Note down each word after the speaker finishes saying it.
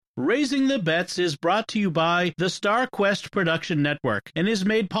Raising the Bets is brought to you by the Star Quest Production Network and is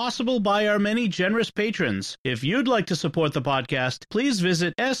made possible by our many generous patrons. If you'd like to support the podcast, please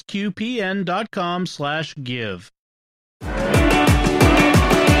visit sqpn.com/give.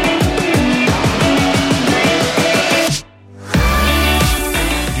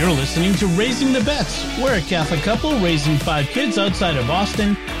 You're listening to Raising the Bets. We're a Catholic couple raising 5 kids outside of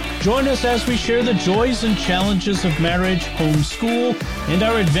Boston. Join us as we share the joys and challenges of marriage, homeschool, and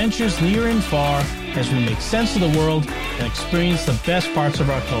our adventures near and far as we make sense of the world and experience the best parts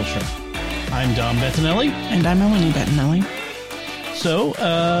of our culture. I'm Dom Bettinelli. And I'm Melanie Bettinelli. So,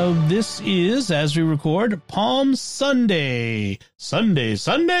 this is, as we record, Palm Sunday. Sunday.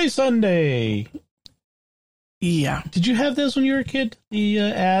 Yeah. Did you have those when you were a kid? The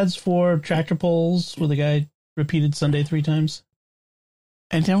ads for tractor pulls where the guy repeated Sunday 3 times?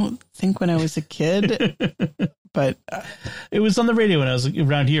 I don't think when I was a kid, but it was on the radio when I was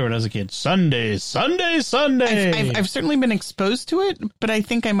around here when I was a kid. Sunday. I've certainly been exposed to it, but I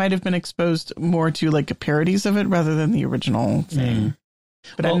think I might have been exposed more to like parodies of it rather than the original thing.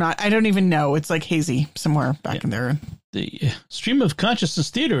 But I don't even know. It's like hazy somewhere back in there. The Stream of Consciousness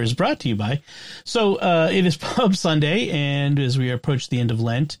Theater is brought to you by. So it is Palm Sunday, and as we approach the end of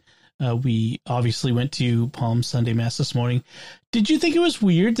Lent, we obviously went to Palm Sunday Mass this morning. Did you think it was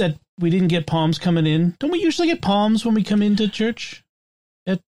weird that we didn't get palms coming in? Don't we usually get palms when we come into church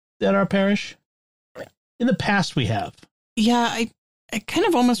at our parish? In the past, we have. Yeah, I kind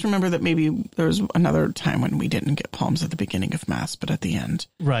of almost remember that maybe there was another time when we didn't get palms at the beginning of Mass, but at the end.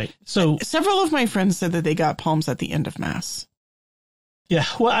 Right. So several of my friends said that they got palms at the end of Mass. Yeah,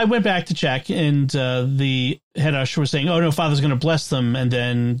 well, I went back to check, and the head usher was saying, oh, no, Father's going to bless them, and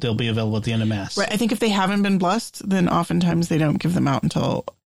then they'll be available at the end of Mass. Right. I think if they haven't been blessed, then oftentimes they don't give them out until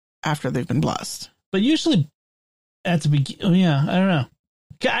after they've been blessed. But usually at the beginning, I don't know.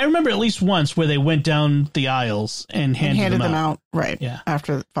 I remember at least once where they went down the aisles and handed them out. Right. Yeah.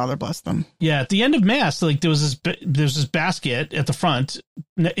 After Father blessed them. Yeah. At the end of Mass, like there was this basket at the front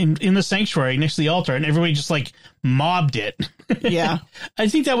in the sanctuary next to the altar, and everybody just like mobbed it. Yeah. I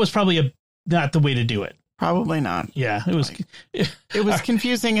think that was probably not the way to do it. Probably not. Yeah. It was. It was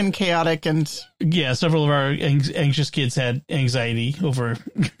confusing and chaotic, and yeah, several of our anxious kids had anxiety over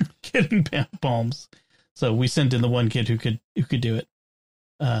getting palms, so we sent in the one kid who could do it.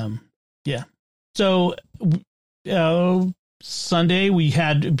 Yeah. So, Sunday we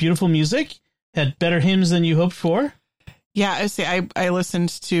had beautiful music, had better hymns than you hoped for. Yeah. I listened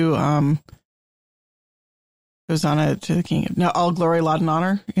to, Hosanna to the King. No, All Glory, Laud, and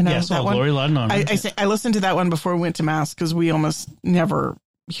Honor. You know, yes, All Glory, Laud, and Honor. I listened to that one before we went to Mass because we almost never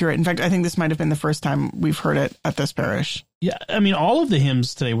hear it. In fact, I think this might have been the first time we've heard it at this parish. Yeah. I mean, all of the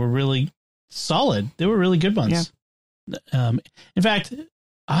hymns today were really solid. They were really good ones. Yeah. In fact,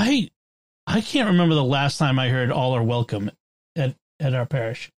 I can't remember the last time I heard All Are Welcome at our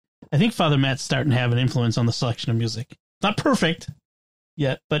parish. I think Father Matt's starting to have an influence on the selection of music. Not perfect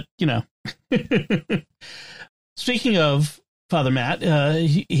yet, but, you know. Speaking of Father Matt,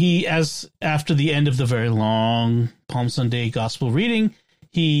 he, as after the end of the very long Palm Sunday gospel reading,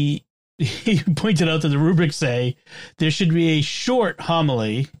 he pointed out that the rubrics say there should be a short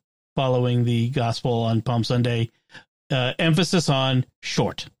homily following the gospel on Palm Sunday, emphasis on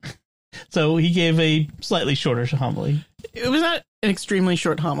short. So he gave a slightly shorter homily. It was not an extremely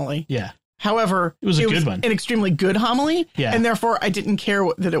short homily. Yeah. However, it was a good one. An extremely good homily. Yeah. And therefore, I didn't care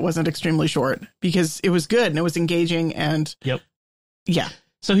that it wasn't extremely short because it was good and it was engaging. And yep. Yeah.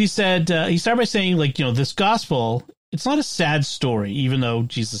 So he said, he started by saying, like, you know, this gospel, it's not a sad story, even though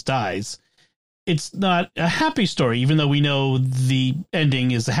Jesus dies. It's not a happy story, even though we know the ending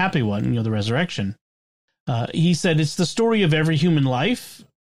is the happy one, you know, the resurrection. He said it's the story of every human life,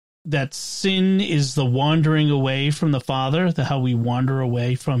 that sin is the wandering away from the Father, how we wander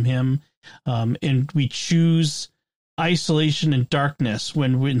away from him, and we choose isolation and darkness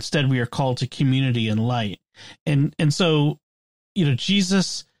when instead we are called to community and light. And so, you know,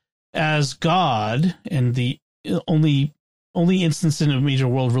 Jesus as God, and the only instance in a major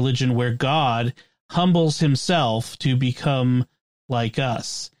world religion where God humbles himself to become like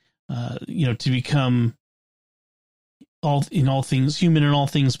us, you know, to become human in all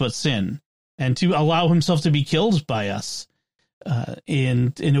things but sin, and to allow himself to be killed by us,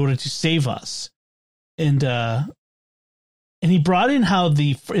 in order to save us. And he brought in how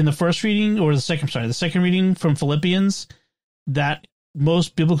in the first reading, or the second reading from Philippians, that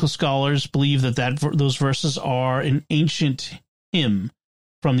most biblical scholars believe that those verses are an ancient hymn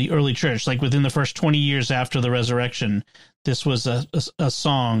from the early church, like within the first 20 years after the resurrection. This was a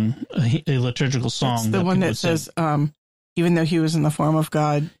song, a liturgical song. It's the one that says, even though he was in the form of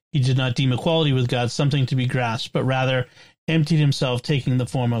God, He did not deem equality with God something to be grasped, but rather emptied himself, taking the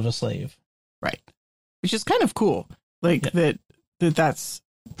form of a slave. Right. Which is kind of cool. Like that's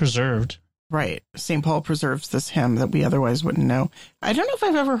preserved. Right. St. Paul preserves this hymn that we otherwise wouldn't know. I don't know if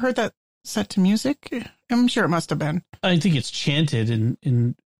I've ever heard that set to music. I'm sure it must have been. I think it's chanted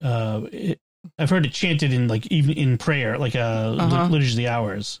I've heard it chanted in like even in prayer, like Liturgy of the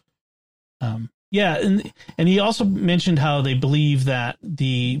Hours. And he also mentioned how they believe that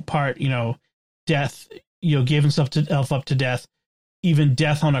the part, death, gave himself up to death, even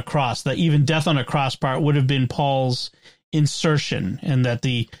death on a cross, that even death on a cross part would have been Paul's insertion, and that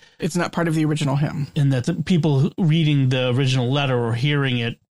it's not part of the original hymn, and that the people reading the original letter or hearing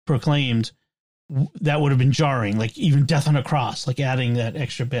it proclaimed, that would have been jarring, like even death on a cross, like adding that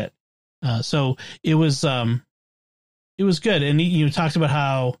extra bit. So it was good. And he talked about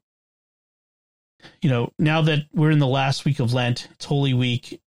how, now that we're in the last week of Lent, it's Holy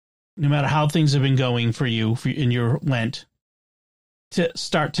Week, no matter how things have been going for you in your Lent, to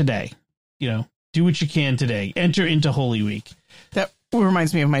start today, do what you can today, enter into Holy Week. That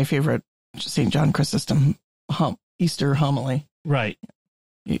reminds me of my favorite St. John Chrysostom Easter homily. Right.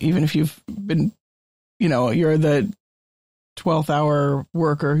 Even if you've been, you're the 12th hour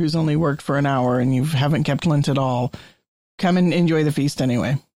worker who's only worked for an hour and you haven't kept Lent at all, come and enjoy the feast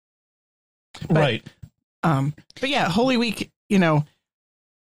anyway. Right. But yeah, Holy Week, I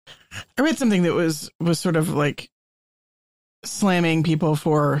read something that was sort of like slamming people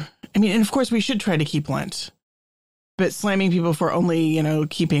for, and of course we should try to keep Lent, but slamming people for only,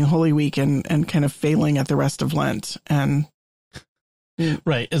 keeping Holy Week and kind of failing at the rest of Lent. And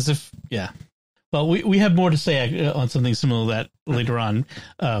right. As if, yeah. Well, we have more to say on something similar to that later on.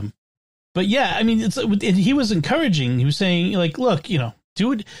 But yeah, he was encouraging. He was saying, like, look, do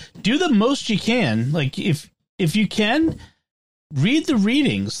the most you can. Like, if you can, read the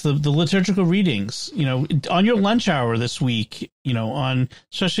readings, the liturgical readings, on your lunch hour this week,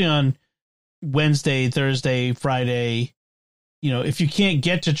 especially on Wednesday, Thursday, Friday, if you can't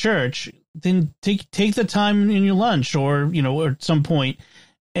get to church, then take the time in your lunch or at some point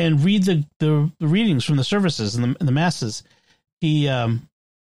and read the readings from the services and the masses. He,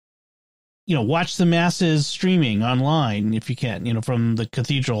 watch the masses streaming online if you can, from the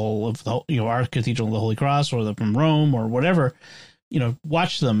cathedral of our Cathedral of the Holy Cross or from Rome or whatever,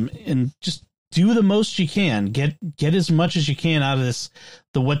 watch them and just do the most you can. Get as much as you can out of this,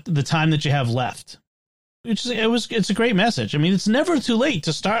 the time that you have left. It's a great message. It's never too late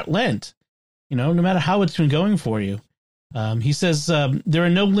to start Lent, no matter how it's been going for you. He says, there are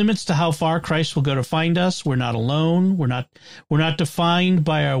no limits to how far Christ will go to find us. We're not alone. We're not defined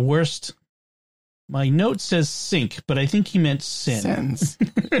by our worst. My note says sink, but I think he meant sin. Sins.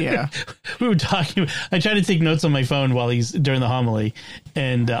 Yeah. We were talking. I try to take notes on my phone while he's during the homily,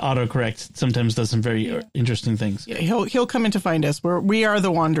 and autocorrect sometimes does some very interesting things. Yeah, he'll come in to find us. We are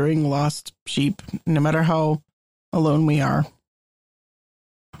the wandering lost sheep, no matter how alone we are.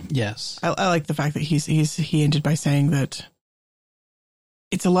 Yes. I like the fact that he ended by saying that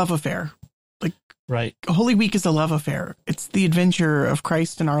it's a love affair. Like, right. Holy Week is a love affair. It's the adventure of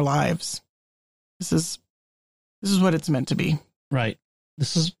Christ in our lives. This is what it's meant to be. Right.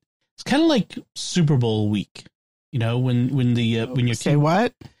 It's kind of like Super Bowl week, when you say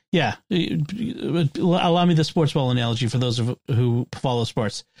what? Yeah. Allow me the sports ball analogy for those who follow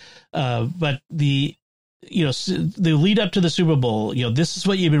sports. But the lead up to the Super Bowl, this is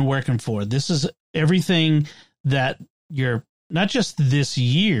what you've been working for. This is everything that you're not just this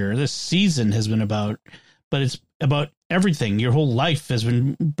season has been about, but it's about everything. Your whole life has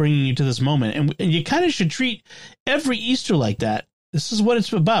been bringing you to this moment. And you kind of should treat every Easter like that. This is what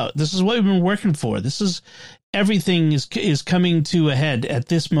it's about. This is what we've been working for. This is everything is coming to a head at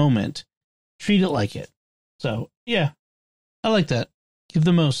this moment. Treat it like it. So, yeah, I like that. Give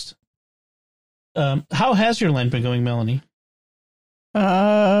the most. How has your Lent been going, Melanie?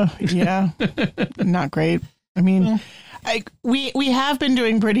 Yeah, not great. We have been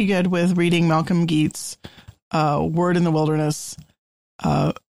doing pretty good with reading Malcolm Geet's Word in the Wilderness.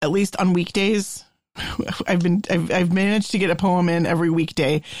 At least on weekdays, I've managed to get a poem in every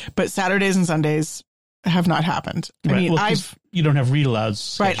weekday, but Saturdays and Sundays have not happened. You don't have read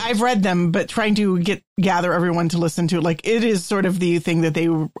alouds. Right. I've read them, but trying to gather everyone to listen to it, it is sort of the thing that they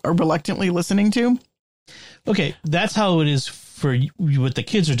are reluctantly listening to. Okay. That's how it is for you, what the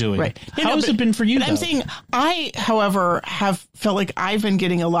kids are doing. Right. How has it been for you? I'm saying however, have felt like I've been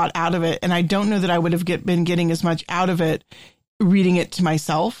getting a lot out of it. And I don't know that I would have been getting as much out of it reading it to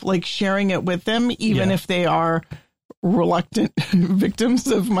myself, like sharing it with them, even if they are reluctant victims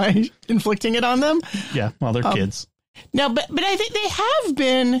of my inflicting it on them. Yeah. Well, they're kids. No, but I think they have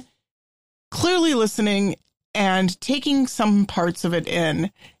been clearly listening and taking some parts of it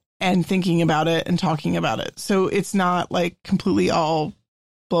in and thinking about it and talking about it. So it's not like completely all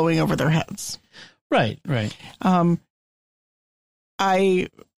blowing over their heads. Right. I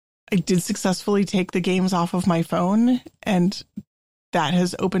did successfully take the games off of my phone, and that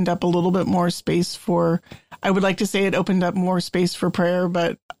has opened up a little bit more space for, I would like to say it opened up more space for prayer,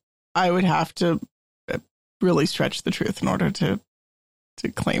 but I would have to really stretch the truth in order to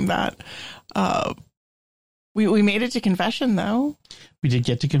claim that. We made it to confession, though. We did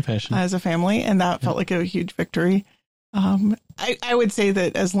get to confession as a family, and that felt like a huge victory. I would say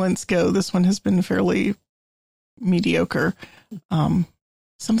that as Lents go, this one has been fairly mediocre.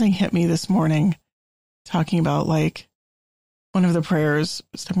 Something hit me this morning talking about, like, one of the prayers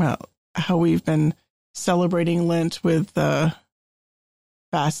was talking about how we've been celebrating Lent with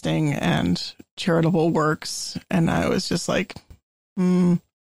fasting and charitable works. And I was just like,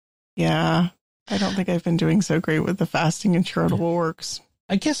 yeah, I don't think I've been doing so great with the fasting and charitable works.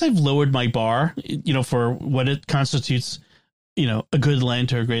 I guess I've lowered my bar, for what it constitutes, a good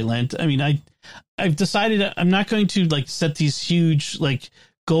Lent or a great Lent. I mean, I've decided I'm not going to like set these huge like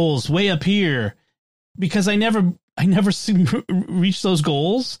goals way up here, because I never reach those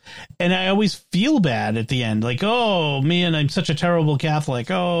goals, and I always feel bad at the end. Like, oh man, I'm such a terrible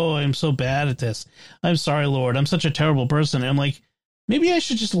Catholic. Oh, I'm so bad at this. I'm sorry, Lord. I'm such a terrible person. And I'm like, maybe I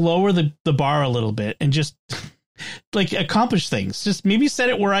should just lower the bar a little bit and just like accomplish things. Just maybe set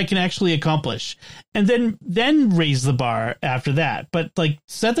it where I can actually accomplish, and then raise the bar after that. But like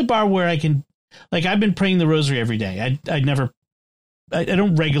set the bar where I can, like, I've been praying the rosary every day. I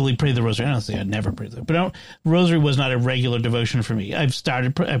don't regularly pray the rosary. I don't say I'd never pray the, but rosary was not a regular devotion for me. I've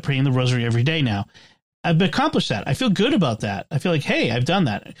started praying the rosary every day now. I've accomplished that. I feel good about that. I feel like, hey, I've done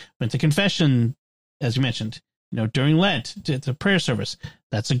that. Went to confession, as you mentioned, during Lent, it's a prayer service.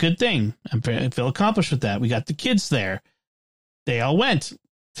 That's a good thing. I feel accomplished with that. We got the kids there. They all went.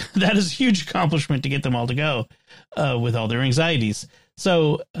 That is a huge accomplishment to get them all to go with all their anxieties.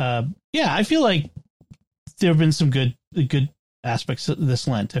 So, yeah, I feel like there have been some good aspects of this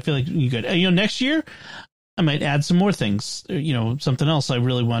Lent. I feel like you could, next year I might add some more things, something else I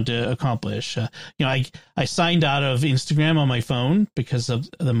really want to accomplish. I signed out of Instagram on my phone because of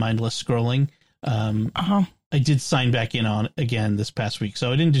the mindless scrolling. I did sign back in on again this past week,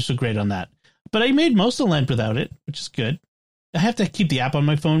 so I didn't do so great on that, but I made most of Lent without it, which is good. I have to keep the app on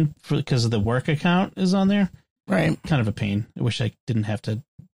my phone because of the work account is on there. Right. Kind of a pain. I wish I didn't have to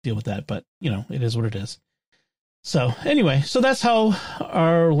deal with that, but it is what it is. So anyway, so that's how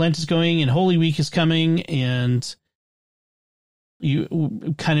our Lent is going, and Holy Week is coming, and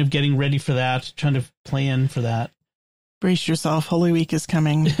you kind of getting ready for that, trying to plan for that. Brace yourself. Holy Week is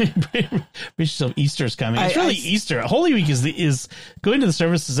coming. Brace yourself. Easter is coming. It's really Easter. Holy Week is going to the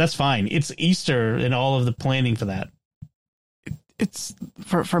services. That's fine. It's Easter and all of the planning for that. It's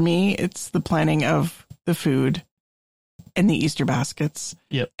for me, it's the planning of the food and the Easter baskets.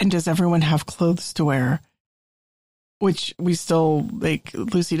 Yep. And does everyone have clothes to wear? Which we still, like,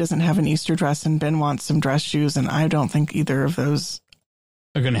 Lucy doesn't have an Easter dress and Ben wants some dress shoes, and I don't think either of those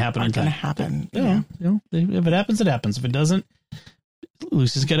are going to happen. Yeah. If it happens, it happens. If it doesn't,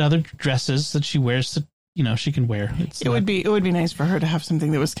 Lucy's got other dresses that she wears that, she can wear. It would be nice for her to have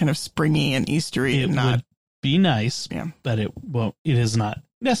something that was kind of springy and Eastery and not. Would be nice, yeah, but it is not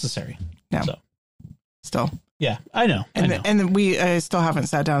necessary. No. So. Still. Yeah, I know. And we still haven't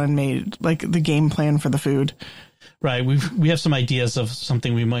sat down and made like the game plan for the food. Right. We have some ideas of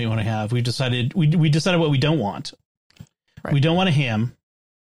something we might want to have. We decided what we don't want. Right. We don't want a ham,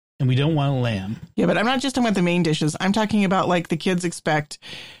 and we don't want a lamb. Yeah, but I'm not just talking about the main dishes. I'm talking about, like, the kids expect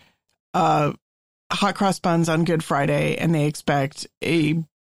hot cross buns on Good Friday, and they expect a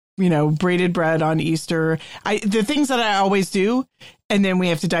braided bread on Easter. The things that I always do, and then we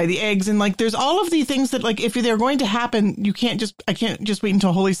have to dye the eggs, and like there's all of the things that, like, if they're going to happen, I can't just wait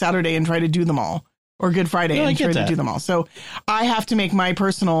until Holy Saturday and try to do them all, or Good Friday and try to do them all. So I have to make my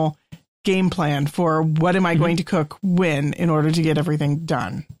personal game plan for what am I going to cook when in order to get everything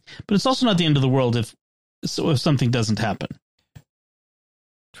done. But it's also not the end of the world if something doesn't happen.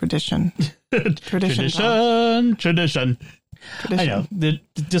 Tradition. Tradition. I know the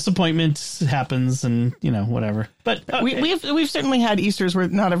disappointment happens, and whatever. But we've certainly had Easters where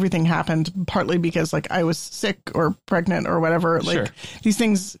not everything happened, partly because like I was sick or pregnant or whatever, like these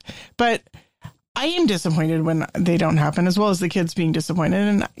things. But I am disappointed when they don't happen, as well as the kids being disappointed.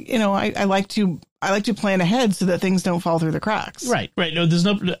 And I like to plan ahead so that things don't fall through the cracks. Right. No,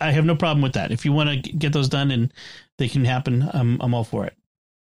 I have no problem with that. If you want to get those done and they can happen, I'm all for it.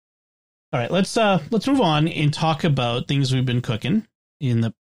 All right, let's move on and talk about things we've been cooking in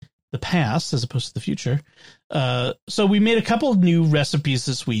the past as opposed to the future. So we made a couple of new recipes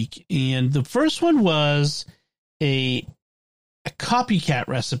this week, and the first one was a copycat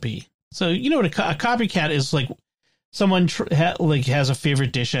recipe. So you know what a copycat is like? Someone has a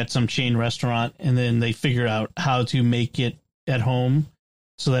favorite dish at some chain restaurant, and then they figure out how to make it at home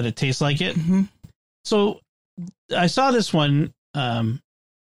so that it tastes like it. Mm-hmm. So I saw this one,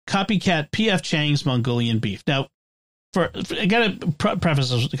 copycat P.F. Chang's Mongolian beef. Now, I got to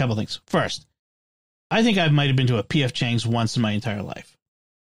preface a couple things. First, I think I might have been to a P.F. Chang's once in my entire life.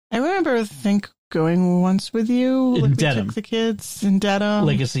 I remember going once with you. In Dedham. Dedham. We took the kids in Dedham.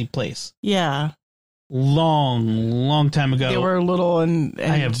 Legacy Place. Yeah. Long time ago. They were little and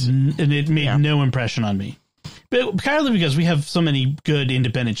it made no impression on me. But partly because we have so many good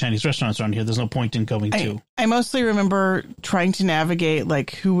independent Chinese restaurants around here, there's no point in going to. I mostly remember trying to navigate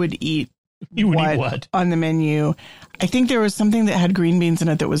like who would eat what on the menu. I think there was something that had green beans in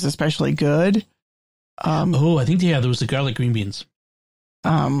it that was especially good. I think there was the garlic green beans.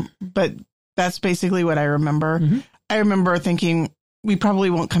 But that's basically what I remember. Mm-hmm. I remember thinking we probably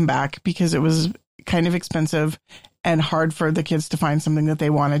won't come back because it was kind of expensive and hard for the kids to find something that they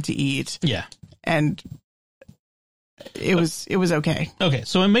wanted to eat. Yeah. And it was okay. Okay.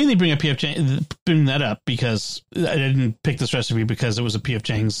 So I mainly bring that up because I didn't pick this recipe because it was a P.F.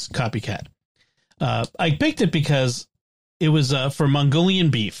 Chang's copycat. I picked it because it was for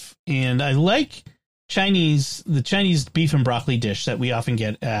Mongolian beef, and I like the Chinese beef and broccoli dish that we often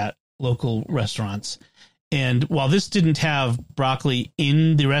get at local restaurants. And while this didn't have broccoli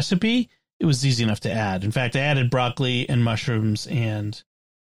in the recipe, it was easy enough to add. In fact, I added broccoli and mushrooms, and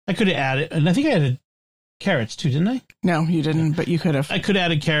I could have added, and I think I added carrots too, didn't I? No, you didn't, but you could have. I could have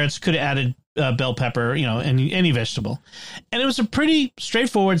added carrots, could have added bell pepper, any vegetable. And it was a pretty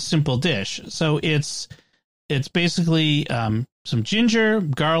straightforward, simple dish. So it's basically some ginger,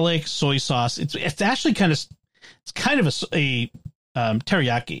 garlic, soy sauce. It's actually kind of a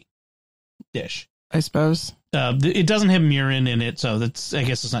teriyaki dish, I suppose. It doesn't have mirin in it, so I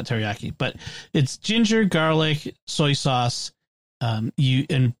guess it's not teriyaki. But it's ginger, garlic, soy sauce,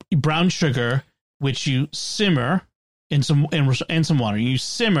 and brown sugar, which you simmer in some water. You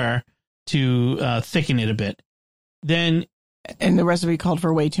simmer to thicken it a bit. Then, and the recipe called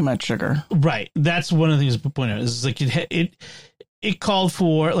for way too much sugar. Right. That's one of the things to point out. Is like it called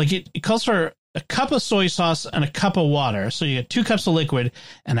for it calls for a cup of soy sauce and a cup of water. So you get 2 cups of liquid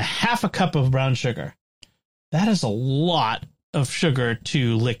and a half a cup of brown sugar. That is a lot of sugar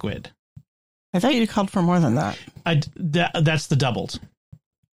to liquid. I thought you called for more than that. That's the doubled.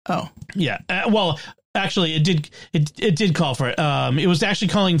 Oh, yeah. Well, actually, it did call for it. It was actually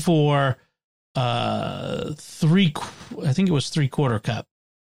calling for 3/4 cup.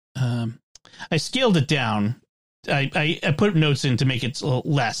 I scaled it down. I put notes in to make it a little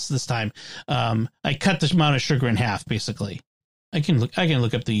less this time. I cut the amount of sugar in half, basically. I can look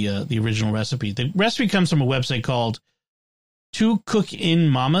up the original recipe. The recipe comes from a website called Two Cookin'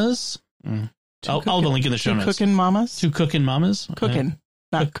 Mamas. I'll have a link in the show notes. Two Cookin' Mamas? Two Cookin' Mamas? Cookin',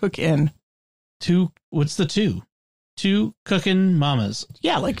 not cook-in. What's the two? Two Cookin' Mamas.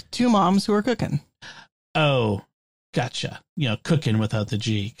 Yeah, like 2 moms who are cooking. Oh, gotcha. Cooking without the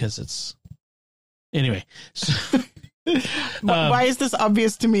G, because it's... Anyway. So, why is this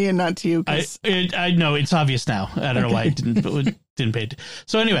obvious to me and not to you? I know it's obvious now. I don't know why I didn't pay it.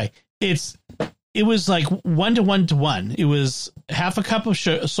 So anyway, it was like 1 to 1 to 1. It was half a cup of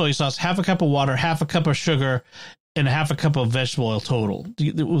soy sauce, half a cup of water, half a cup of sugar, and half a cup of vegetable oil total.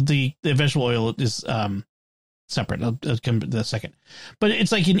 The vegetable oil is separate. I'll come to that in a second. But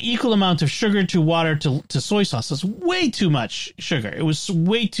it's like an equal amount of sugar to water to soy sauce. It's way too much sugar. It was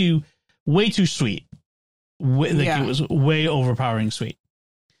way too sweet. It was way overpowering sweet.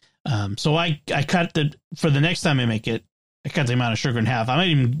 So I cut for the next time I make it, I cut the amount of sugar in half. I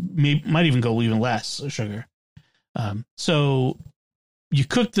might even go even less sugar. So you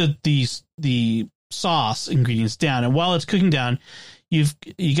cook the sauce ingredients down, and while it's cooking down, you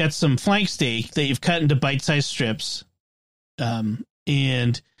got some flank steak that you've cut into bite-sized strips,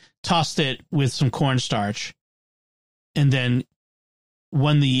 and tossed it with some cornstarch, and then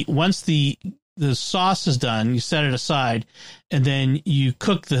once the sauce is done, you set it aside, and then you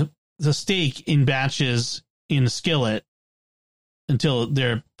cook the steak in batches in a skillet until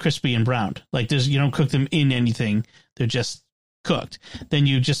they're crispy and browned. Like you don't cook them in anything; they're just cooked. Then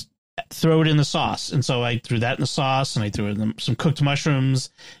you just throw it in the sauce, and so I threw that in the sauce, and I threw in some cooked mushrooms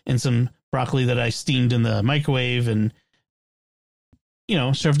and some broccoli that I steamed in the microwave, and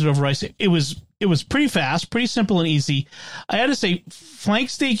served it over rice. It was pretty fast, pretty simple and easy. I had to say, flank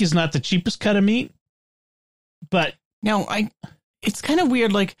steak is not the cheapest cut of meat, but no, it's kind of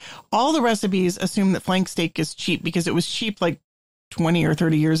weird. Like, all the recipes assume that flank steak is cheap because it was cheap like 20 or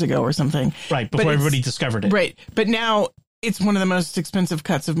 30 years ago or something. Right, before everybody discovered it. Right, but now it's one of the most expensive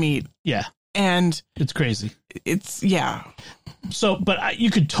cuts of meat. Yeah. And it's crazy. Yeah. So, but you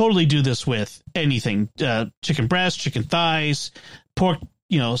could totally do this with anything: chicken breast, chicken thighs, pork,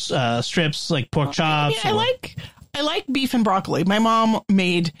 strips like pork chops. I like beef and broccoli. My mom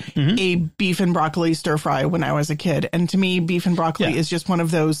made a beef and broccoli stir fry when I was a kid, and to me, beef and broccoli is just one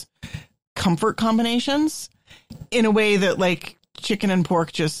of those comfort combinations in a way that like chicken and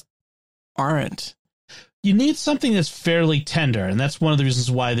pork just aren't. You need something that's fairly tender, and that's one of the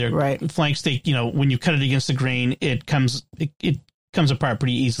reasons why they're right. Flank steak. When you cut it against the grain, it comes apart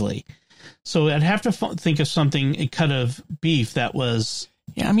pretty easily. So I'd have to think of a cut of beef that was.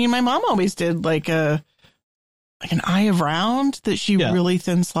 Yeah, I mean, my mom always did like an eye of round that she really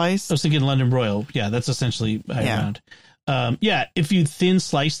thin sliced. I was thinking London broil. Yeah, that's essentially eye of round. If you thin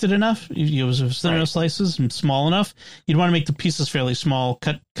sliced it enough, thin enough slices and small enough, you'd want to make the pieces fairly small.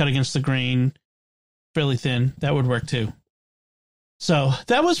 Cut against the grain. Fairly thin. That would work too. So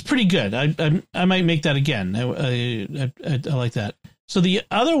that was pretty good. I might make that again. I like that. So the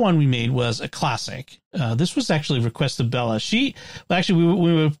other one we made was a classic. This was actually requested Bella. We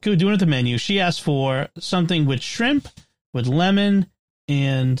were doing it at the menu. She asked for something with shrimp, with lemon,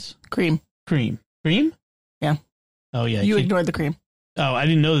 and cream. Cream? Yeah. Oh yeah. You ignored the cream. Oh, I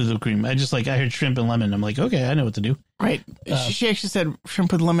didn't know there was cream. I heard shrimp and lemon. I'm like, okay, I know what to do. Right. She actually said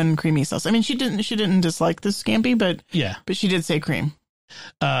shrimp with lemon and creamy sauce. I mean, she didn't dislike the scampi, but she did say cream.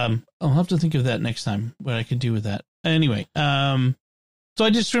 I'll have to think of that next time, what I could do with that. Anyway, so I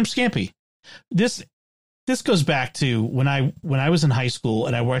did shrimp scampi. This goes back to when I was in high school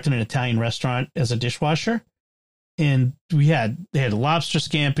and I worked in an Italian restaurant as a dishwasher, and they had lobster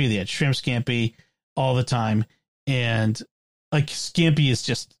scampi, they had shrimp scampi all the time, and like scampi is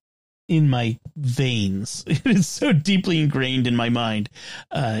just in my veins. It is so deeply ingrained in my mind.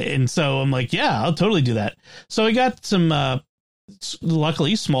 And so I'm like, yeah, I'll totally do that. So I got some,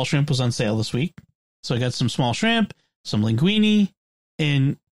 luckily small shrimp was on sale this week. So I got some small shrimp, some linguine,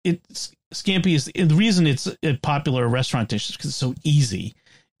 and scampi is the reason it's a popular restaurant dish is because it's so easy.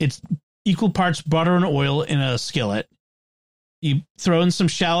 It's equal parts butter and oil in a skillet. You throw in some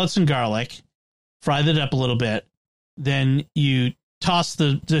shallots and garlic, fry that up a little bit. Then you toss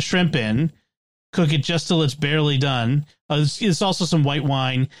the shrimp in, cook it just till it's barely done. It's also some white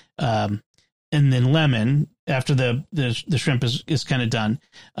wine, and then lemon after the shrimp is kind of done,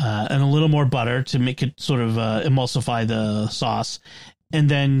 and a little more butter to make it sort of emulsify the sauce. And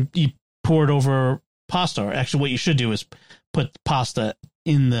then you pour it over pasta. Or actually, what you should do is put pasta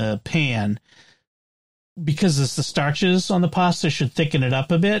in the pan, because it's the starches on the pasta should thicken it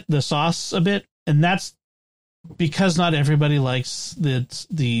up a bit, the sauce a bit, and that's because not everybody likes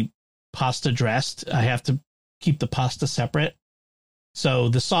the pasta dressed. I have to keep the pasta separate. So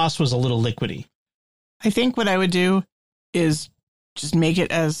the sauce was a little liquidy. I think what I would do is just make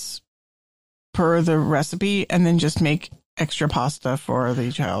it as per the recipe and then just make extra pasta for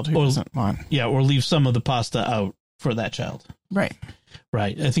the child who doesn't want. Yeah, or leave some of the pasta out for that child. Right.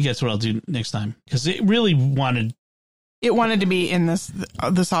 I think that's what I'll do next time, because it really wanted to be in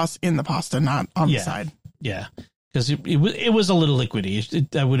the sauce in the pasta, not on the side. Yeah, because it was a little liquidy.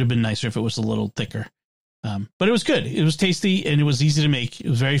 That would have been nicer if it was a little thicker. But it was good. It was tasty and it was easy to make. It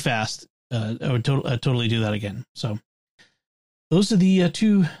was very fast. I would totally do that again. So those are the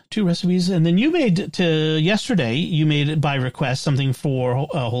two recipes. And then you made yesterday. You made by request something for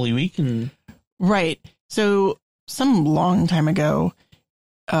Holy Week, and right. So some long time ago,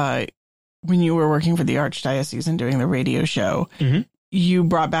 when you were working for the Archdiocese and doing the radio show, you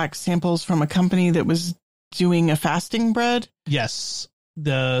brought back samples from a company that was doing a fasting bread. Yes.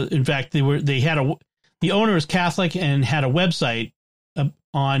 In fact, the owner is Catholic and had a website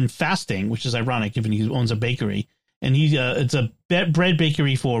on fasting, which is ironic given he owns a bakery, and it's a bread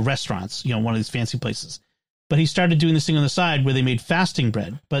bakery for restaurants, one of these fancy places. But he started doing this thing on the side where they made fasting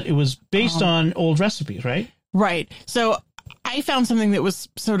bread, but it was based on old recipes, right? Right. So I found something that was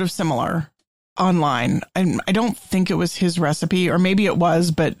sort of similar online. I don't think it was his recipe, or maybe it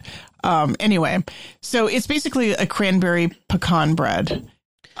was, but anyway, so it's basically a cranberry pecan bread.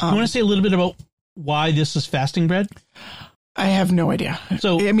 You want to say a little bit about why this is fasting bread? I have no idea.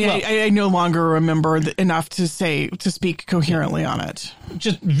 So I mean, I no longer remember enough to speak coherently on it.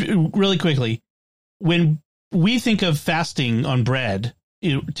 Just really quickly, when we think of fasting on bread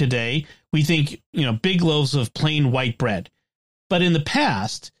today, we think big loaves of plain white bread. But in the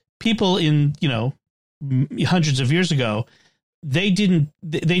past, people in, hundreds of years ago, they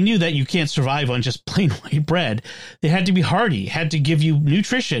knew that you can't survive on just plain white bread. They had to be hearty, had to give you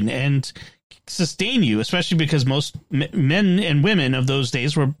nutrition and sustain you, especially because most men and women of those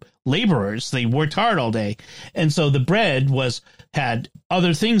days were laborers. They worked hard all day. And so the bread had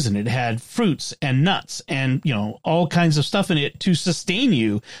other things in it. It had fruits and nuts and, all kinds of stuff in it to sustain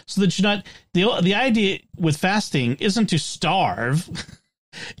you so that you're not, the idea with fasting isn't to starve.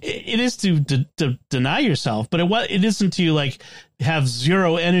 It is to deny yourself, but it isn't to like have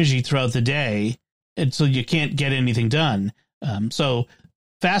zero energy throughout the day and so you can't get anything done. So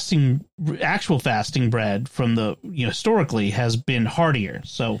actual fasting bread from the historically has been heartier.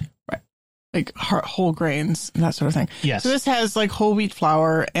 So right, like whole grains and that sort of thing. Yes. So this has like whole wheat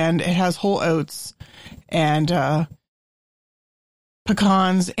flour and it has whole oats and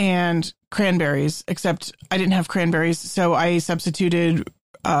pecans and cranberries. Except I didn't have cranberries, so I substituted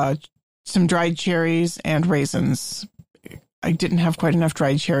some dried cherries and raisins. I didn't have quite enough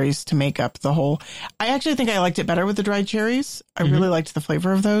dried cherries to make up the whole. I actually think I liked it better with the dried cherries. I really liked the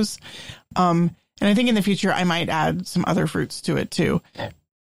flavor of those. And I think in the future I might add some other fruits to it too. I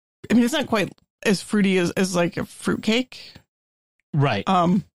mean, it's not quite as fruity as like a fruit cake. Right.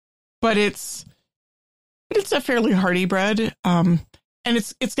 But it's a fairly hearty bread. And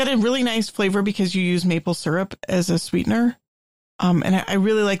it's got a really nice flavor because you use maple syrup as a sweetener. And I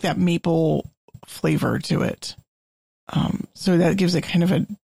really like that maple flavor to it. So that gives it kind of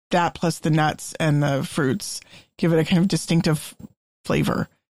that plus the nuts and the fruits give it a kind of distinctive flavor.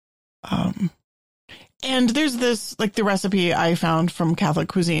 And there's this, like the recipe I found from Catholic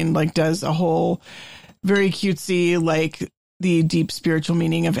Cuisine, like does a whole very cutesy, like the deep spiritual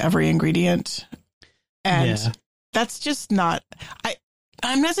meaning of every ingredient. And that's just not,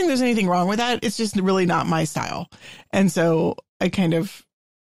 I'm not saying there's anything wrong with that. It's just really not my style. And so I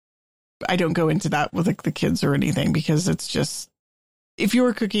don't go into that with like the kids or anything because it's just, if you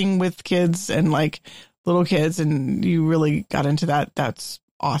were cooking with kids and like little kids and you really got into that, that's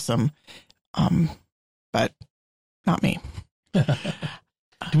awesome. But not me. Do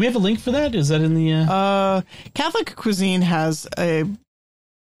we have a link for that? Is that in the Catholic Cuisine has a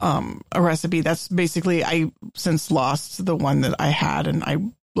recipe that's basically, I since lost the one that I had and I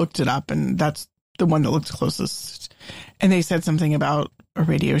looked it up and that's the one that looked closest. And they said something about a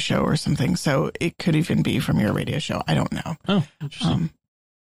radio show or something. So it could even be from your radio show. I don't know. Oh, interesting.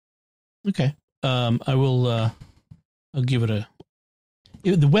 Okay. I will, I'll give it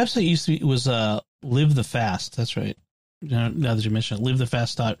the website used to be, was, Live the Fast. That's right. Now that you mention it,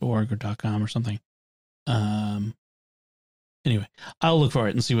 livethefast.org or .com or something. Anyway, I'll look for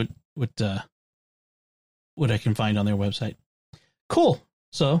it and see what I can find on their website. Cool.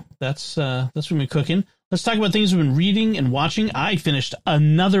 So that's what we're cooking. Let's talk about things we've been reading and watching. I finished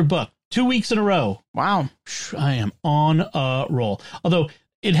another book 2 weeks in a row. Wow. I am on a roll. Although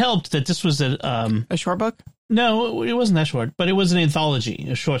it helped that this was a short book. No, it wasn't that short, but it was an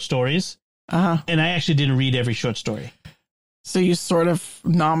anthology of short stories. And I actually didn't read every short story. So you sort of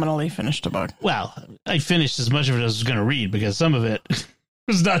nominally finished a book. Well, I finished as much of it as I was going to read because some of it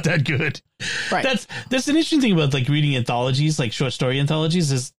was not that good. Right. That's an interesting thing about like reading anthologies, like short story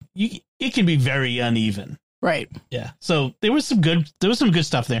anthologies, is it can be very uneven. Right. Yeah. So there was some good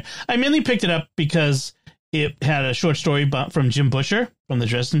stuff there. I mainly picked it up because it had a short story from Jim Busher from the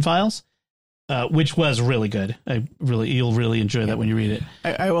Dresden Files. Which was really good. You'll really enjoy that when you read it.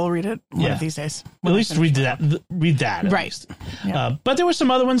 I will read it one of these days. At least read that. Read that. Right. Yeah. But there were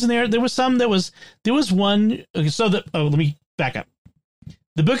some other ones in there. There was one. Okay, so let me back up.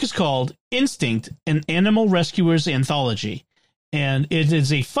 The book is called Instinct, an Animal Rescuers Anthology, and it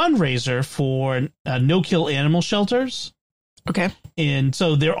is a fundraiser for no-kill animal shelters. Okay. And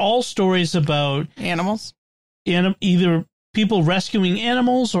so they're all stories about animals. Either people rescuing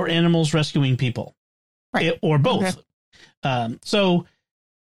animals or animals rescuing people, right? Or both. Okay. So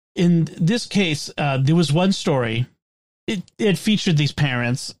in this case, there was one story. It featured these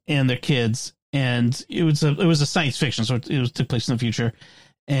parents and their kids, and it was a science fiction, so it took place in the future.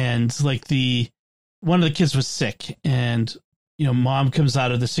 And like one of the kids was sick, and mom comes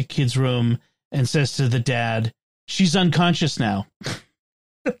out of the sick kid's room and says to the dad, "She's unconscious now."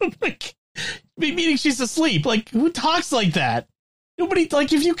 Like, meaning she's asleep. Like, who talks like that? Nobody.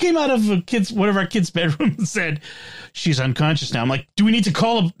 Like, if you came out of one of our kids' bedroom and said she's unconscious now, I'm like, do we need to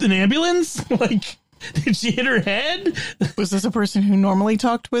call an ambulance? Like, did she hit her head? Was this a person who normally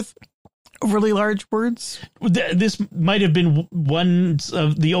talked with Overly large words. This might have been one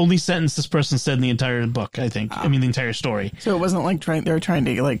of the only sentence this person said in the entire book, I think. I mean, the entire story. So it wasn't like they were trying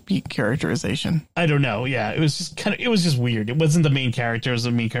to like be characterization. I don't know. Yeah, it was just weird. It wasn't the main character. It was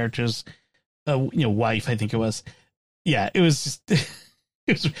the main character's, wife, I think it was. Yeah, it was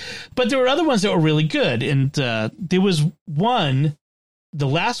just, but there were other ones that were really good. And there was one, the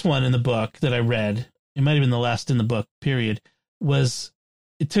last one in the book that I read, it might have been the last in the book, period,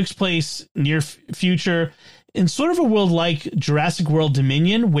 it took place near future in sort of a world like Jurassic World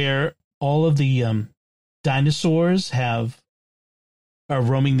Dominion, where all of the dinosaurs are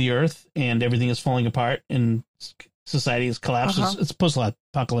roaming the earth and everything is falling apart and society is collapsed. Uh-huh. It's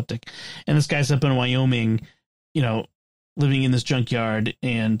post-apocalyptic. And this guy's up in Wyoming, living in this junkyard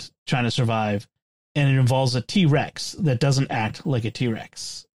and trying to survive. And it involves a T-Rex that doesn't act like a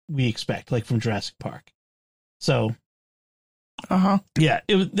T-Rex we expect, like from Jurassic Park. So... yeah,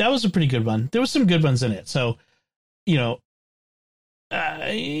 that was a pretty good one. There was some good ones in it. So,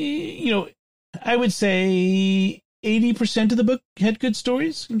 I would say 80% of the book had good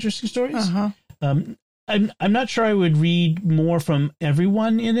stories, interesting stories. I'm not sure I would read more from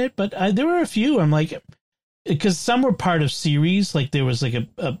everyone in it, but there were a few. I'm like, because some were part of series, like there was like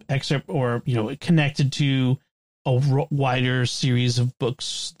a excerpt or connected to a wider series of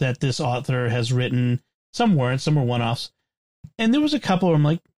books that this author has written. Some weren't. Some were one-offs. And there was a couple where I'm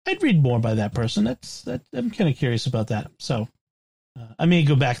like, I'd read more by that person. I'm kind of curious about that. So I may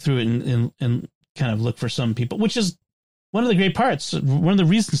go back through it and kind of look for some people, which is one of the great parts. One of the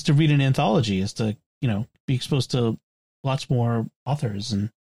reasons to read an anthology is to, be exposed to lots more authors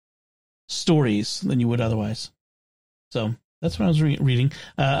and stories than you would otherwise. So that's what I was reading.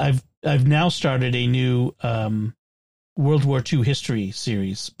 I've now started a new World War II history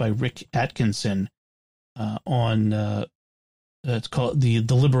series by Rick Atkinson on it's called the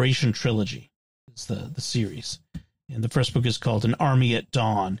Liberation Trilogy. It's the series, and the first book is called An Army at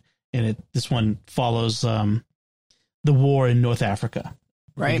Dawn, and this one follows the war in North Africa,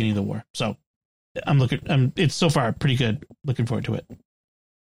 the beginning of the war. So it's so far pretty good. Looking forward to it.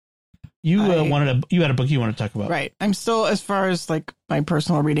 You had a book you want to talk about, right? I'm still, as far as like my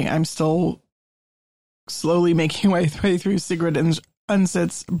personal reading, I'm still slowly making my way through Sigrid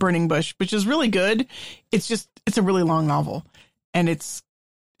Undset's Burning Bush, which is really good. It's a really long novel. And it's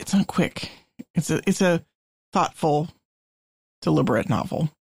not quick. It's a thoughtful, deliberate novel.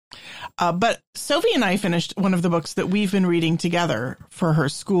 But Sophie and I finished one of the books that we've been reading together for her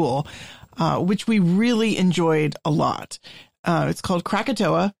school, which we really enjoyed a lot. It's called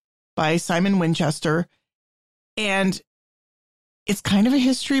Krakatoa by Simon Winchester. And it's kind of a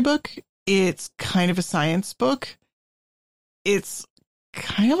history book. It's kind of a science book. It's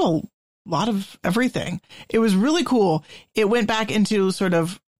kind of a lot of everything. It was really cool. It went back into sort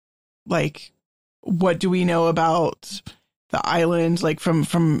of like, what do we know about the island, like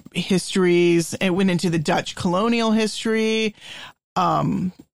from histories. It went into the Dutch colonial history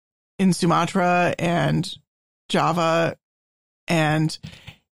in Sumatra and Java, and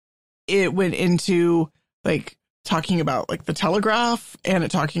it went into like talking about like the telegraph, and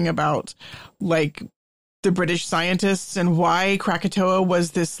it talking about like the British scientists and why Krakatoa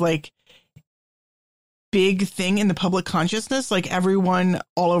was this like big thing in the public consciousness. Like everyone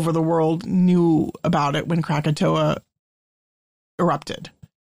all over the world knew about it when Krakatoa erupted.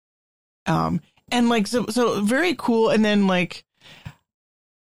 And like, so very cool. And then like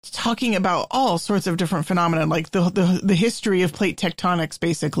talking about all sorts of different phenomena, like the history of plate tectonics,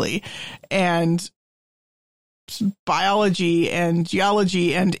 basically, and biology and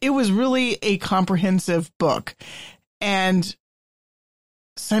geology. And it was really a comprehensive book. And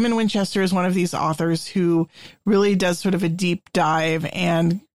Simon Winchester is one of these authors who really does sort of a deep dive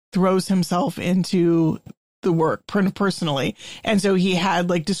and throws himself into the work personally. And so he had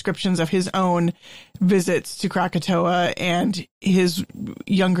like descriptions of his own visits to Krakatoa and his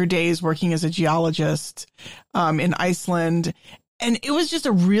younger days working as a geologist in Iceland. And it was just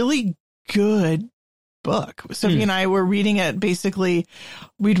a really good book. Sophie and I were reading it. Basically,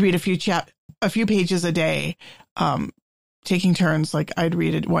 we'd read a few pages a day, taking turns. Like I'd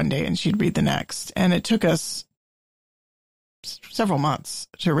read it one day and she'd read the next. And it took us several months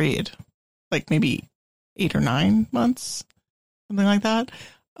to read, like maybe 8 or 9 months, something like that.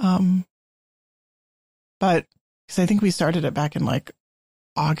 But because I think we started it back in like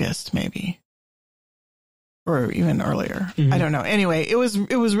August, maybe, or even earlier. I don't know. Anyway, it was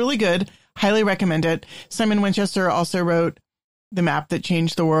really good. Highly recommend it. Simon Winchester also wrote The Map That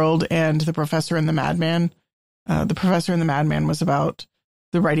Changed the World and The Professor and the Madman. The Professor and the Madman was about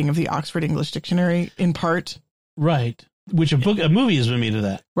the writing of the Oxford English Dictionary in part. Right. which a movie has been made of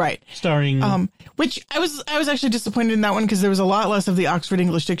that, right? Starring, which I was actually disappointed in that one because there was a lot less of the Oxford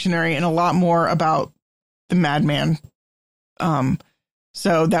English Dictionary and a lot more about the madman.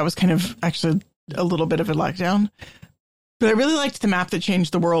 So that was kind of actually a little bit of a letdown. But I really liked The Map That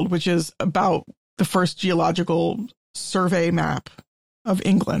Changed the World, which is about the first geological survey map of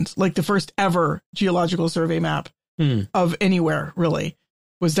England, like the first ever geological survey map of anywhere, really,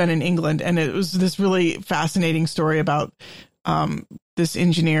 was done in England. And it was this really fascinating story about this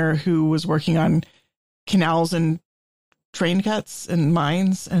engineer who was working on canals and train cuts and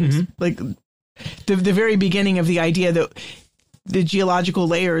mines and like the very beginning of the idea that the geological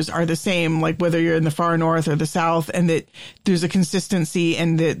layers are the same, like whether you're in the far north or the south, and that there's a consistency,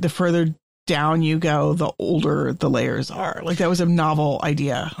 and that the further down you go, the older the layers are. Like that was a novel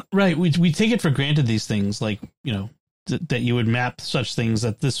idea. Right. We take it for granted, these things, like, you know, that you would map such things,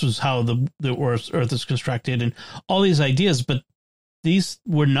 that this was how the Earth is constructed and all these ideas, but these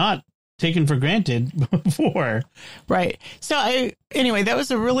were not taken for granted before. Right. So anyway, that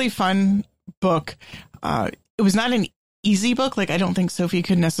was a really fun book. It was not an easy book. Like, I don't think Sophie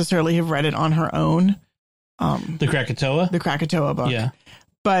could necessarily have read it on her own. The Krakatoa book. Yeah.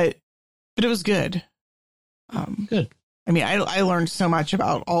 But it was good. Good. I mean, I learned so much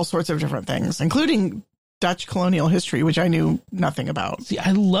about all sorts of different things, including Dutch colonial history, which I knew nothing about. See,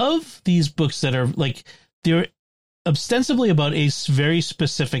 I love these books that are like, they're ostensibly about a very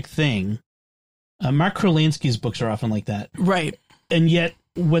specific thing. Mark Kurlansky's books are often like that. Right. And yet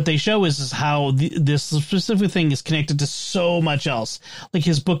what they show is how this specific thing is connected to so much else. Like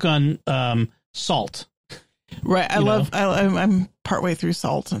his book on salt. Right. I'm partway through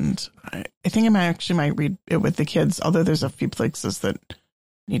Salt, and I think I might read it with the kids, although there's a few places that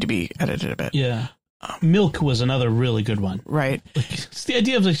need to be edited a bit. Yeah. Milk was another really good one. Right. Like, it's the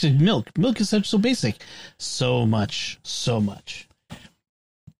idea of like milk. Milk is so basic. So much. So much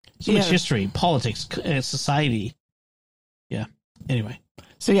history, politics, society. Yeah. Anyway.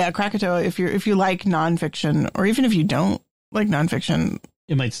 So yeah, Krakatoa, if you like nonfiction, or even if you don't like nonfiction,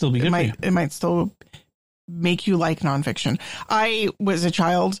 it might still be good for you. It might still make you like nonfiction. I was a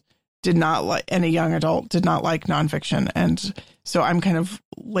child, and a young adult did not like nonfiction. And so I'm kind of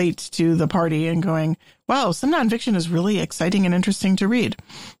late to the party and going, wow, some nonfiction is really exciting and interesting to read.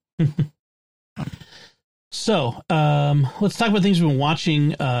 So let's talk about things we've been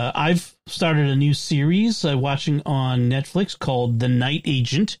watching. I've started a new series watching on Netflix called The Night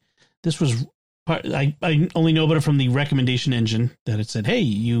Agent. This was I only know about it from the recommendation engine, that it said, hey,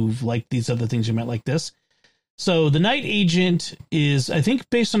 you've liked these other things, you might like this. So The Night Agent is, I think,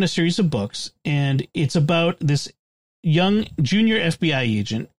 based on a series of books, and it's about this young junior FBI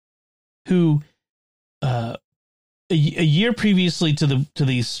agent who a year previously to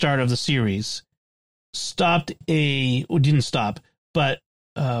the start of the series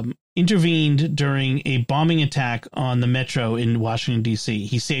intervened during a bombing attack on the metro in Washington, D.C.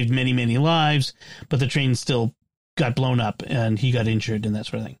 He saved many, many lives, but the train still got blown up and he got injured and that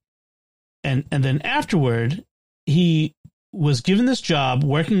sort of thing. And then afterward, he was given this job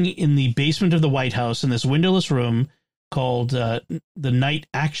working in the basement of the White House in this windowless room called the Night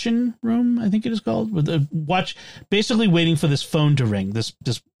Action Room, I think it is called, with a watch, basically waiting for this phone to ring, this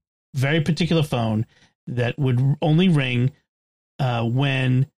very particular phone that would only ring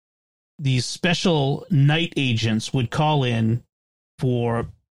when these special night agents would call in for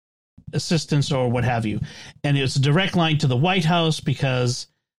assistance or what have you. And it was a direct line to the White House because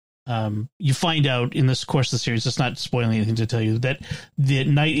you find out in this course of the series, it's not spoiling anything to tell you, that the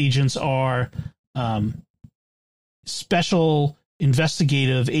night agents are special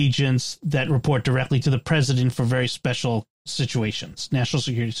investigative agents that report directly to the president for very special situations, national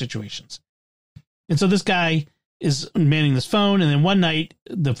security situations. And so this guy is manning this phone, and then one night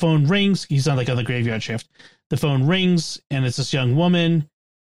the phone rings. He's on the graveyard shift. The phone rings, and it's this young woman.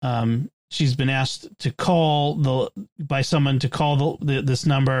 She's been asked to by someone to call this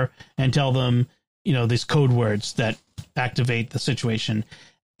number and tell them, these code words that activate the situation.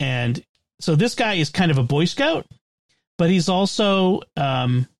 And so this guy is kind of a Boy Scout, but he's also,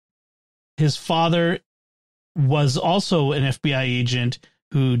 his father was also an FBI agent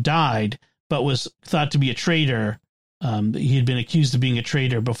who died, but was thought to be a traitor. He had been accused of being a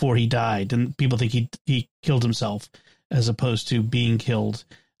traitor before he died, and people think he killed himself as opposed to being killed.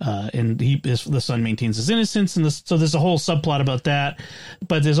 And the son maintains his innocence, and so there's a whole subplot about that.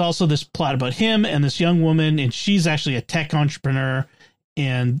 But there's also this plot about him and this young woman, and she's actually a tech entrepreneur,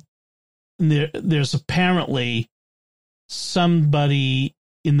 and there's apparently somebody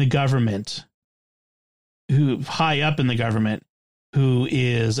in the government, who high up in the government, who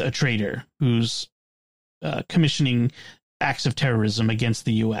is a traitor, who's commissioning acts of terrorism against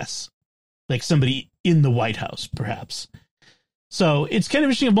the U.S., like somebody in the White House, perhaps. So it's kind of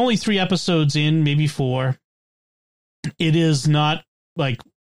interesting. I'm only 3 episodes in, maybe 4. It is not like,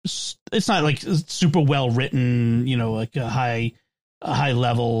 it's not like super well written, you know, like a high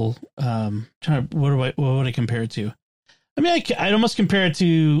level. What would I compare it to? I mean, I'd almost compare it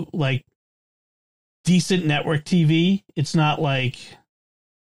to like decent network TV. It's not like,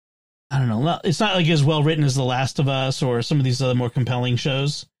 I don't know. It's not like as well written as The Last of Us or some of these other more compelling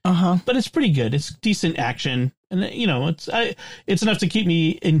shows. But it's pretty good. It's decent action, and you know, it's enough to keep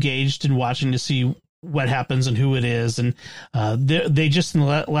me engaged and watching to see what happens and who it is. And they just in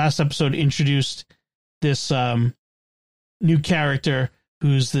the last episode introduced this new character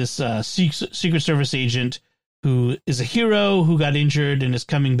who's this Secret Service agent who is a hero who got injured and is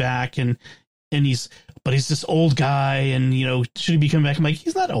coming back, and he's this old guy, and you know, should he be coming back? I'm like,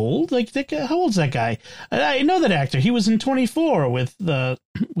 he's not old. Like, how old's that guy? I know that actor. He was in 24 with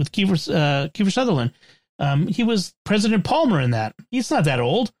Kiefer Sutherland. He was President Palmer in that. He's not that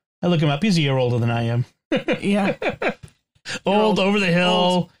old. I look him up. He's a year older than I am. Yeah. Old, over the hill.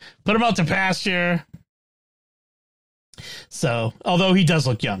 Old. Put him out to pasture. So, although he does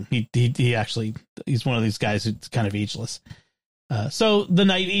look young, he actually, he's one of these guys who's kind of ageless. So the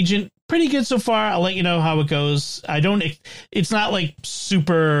Night Agent, pretty good so far. I'll let you know how it goes. It's not like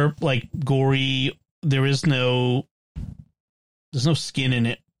super like gory. There's no skin in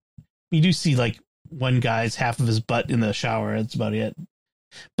it. You do see like one guy's half of his butt in the shower. That's about it.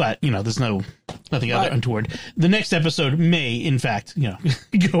 But, you know, there's nothing other untoward. The next episode may, in fact, you know,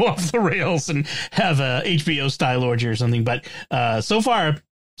 go off the rails and have a HBO style orgy or something. But so far,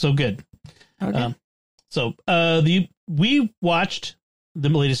 so good. Okay. We watched the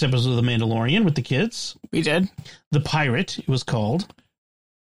latest episode of The Mandalorian with the kids. We did. The Pirate, it was called.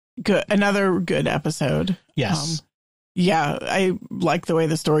 Good. Another good episode. Yes. Yeah, I like the way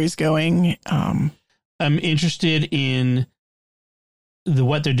the story's going. I'm interested in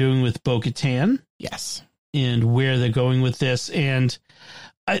what they're doing with Bo-Katan. Yes. And where they're going with this. And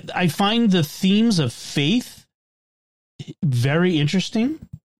I find the themes of faith very interesting.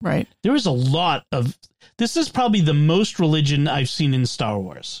 Right. There is a lot of... This is probably the most religion I've seen in Star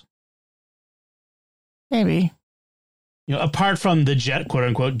Wars. Maybe. You know, apart from the quote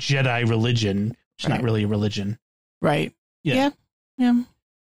unquote Jedi religion, which is not really a religion. Right. Yeah.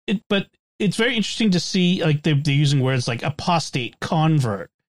 But it's very interesting to see, like, they're using words like apostate, convert,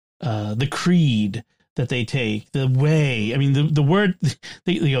 the creed that they take, the way. I mean, the word,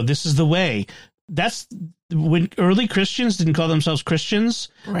 this is the way. That's when early Christians didn't call themselves Christians.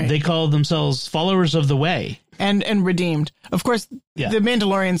 Right. They called themselves followers of the way. And redeemed. Of course, the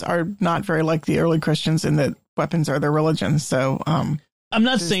Mandalorians are not very like the early Christians in that weapons are their religion. So I'm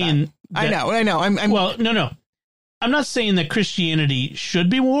not saying that. I know. No. I'm not saying that Christianity should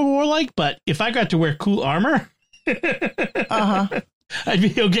be more warlike, but if I got to wear cool armor, I'd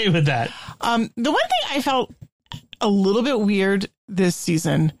be okay with that. The one thing I felt a little bit weird this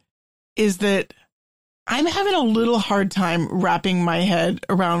season is that I'm having a little hard time wrapping my head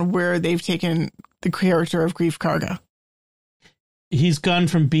around where they've taken the character of Greef Karga. He's gone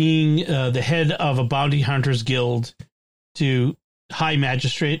from being the head of a bounty hunters guild to high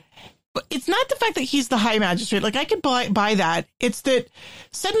magistrate. But it's not the fact that he's the high magistrate. Like, I could buy that. It's that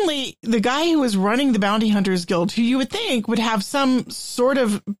suddenly the guy who is running the Bounty Hunters Guild, who you would think would have some sort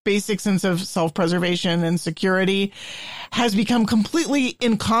of basic sense of self-preservation and security, has become completely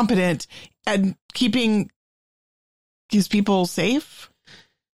incompetent at keeping his people safe.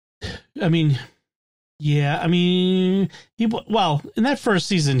 I mean, yeah, in that first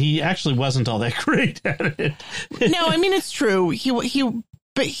season, he actually wasn't all that great at it. No, I mean, it's true.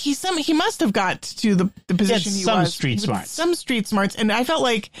 But he must have got to the position he was. Some street smarts. And I felt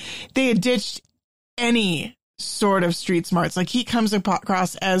like they had ditched any sort of street smarts. Like, he comes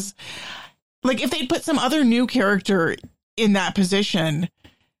across as, like, if they'd put some other new character in that position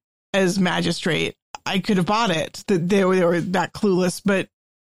as magistrate, I could have bought it, that they were that clueless. But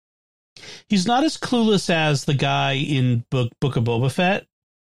he's not as clueless as the guy in Book of Boba Fett,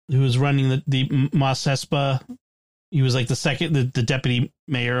 who was running the Mos Espa. He was like the deputy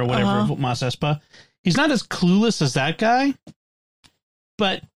mayor or whatever of Mos Espa. He's not as clueless as that guy,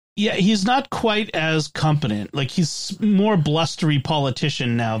 but yeah, he's not quite as competent. Like, he's more blustery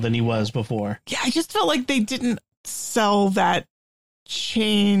politician now than he was before. Yeah, I just felt like they didn't sell that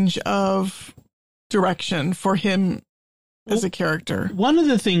change of direction for him as a character. One of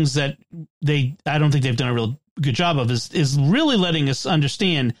the things that I don't think they've done a real good job of is really letting us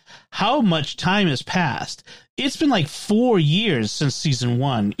understand how much time has passed. It's been like 4 years since season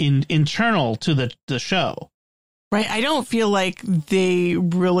 1 internal to the show. Right. I don't feel like they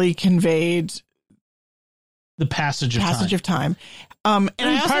really conveyed the passage of time. And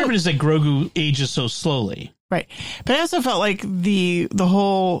part of it is that Grogu ages so slowly. Right. But I also felt like the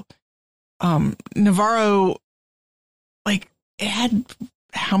whole Navarro, like, it had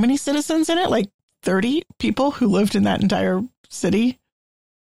how many citizens in it? Like 30 people who lived in that entire city.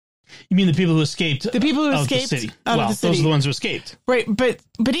 You mean the people who escaped? The people who escaped the city. Out of the city. Those are the ones who escaped. Right. But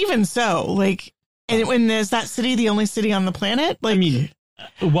even so, like, and when is that city the only city on the planet? Like, I mean,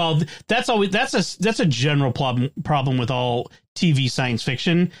 well, that's a general problem with all TV science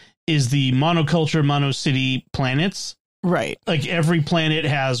fiction is the monoculture, monocity planets. Right. Like every planet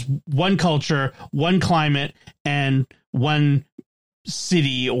has one culture, one climate, and one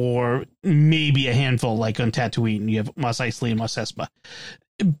city, or maybe a handful, like on Tatooine. You have Mos Eisley and Mos Espa.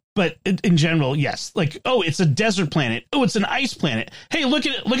 But in general, yes. Like, oh, it's a desert planet. Oh, it's an ice planet. Hey, look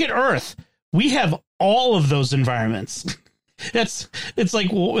at Earth. We have all of those environments. It's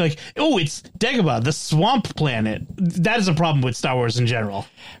like, oh, it's Dagobah, the swamp planet. That is a problem with Star Wars in general.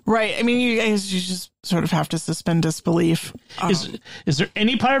 Right. I mean, you just sort of have to suspend disbelief. Is there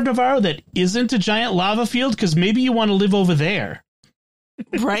any part of Navarro that isn't a giant lava field? Because maybe you want to live over there.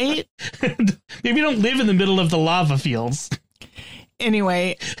 Right. Maybe you don't live in the middle of the lava fields.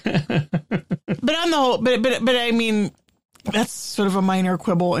 Anyway, but on the whole, but I mean, that's sort of a minor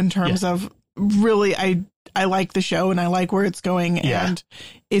quibble in terms of really, I like the show and I like where it's going and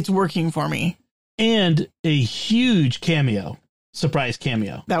it's working for me. And a huge surprise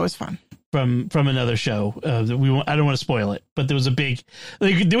cameo. That was fun. From another show. I don't want to spoil it, but there was a big,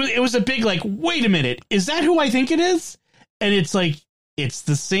 it was a big, like, wait a minute, is that who I think it is? And it's like, it's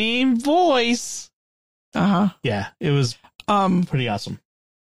the same voice. Yeah, it was pretty awesome.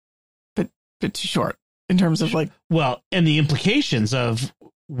 But too short in terms of like, well, and the implications of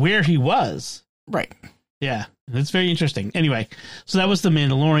where he was. Right. Yeah, it's very interesting. Anyway, so that was The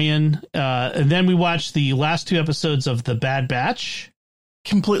Mandalorian. And then we watched the last 2 episodes of The Bad Batch.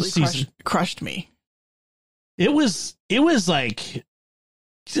 Completely crushed me. It was like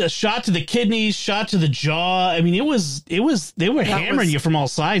a shot to the kidneys, shot to the jaw. I mean, they were hammering you from all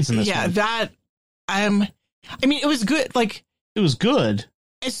sides in this one. I mean, it was good. Like, it was good.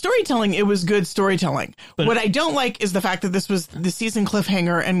 As storytelling, it was good storytelling. But what I don't like is the fact that this was the season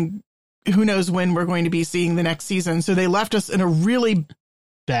cliffhanger and who knows when we're going to be seeing the next season. So they left us in a really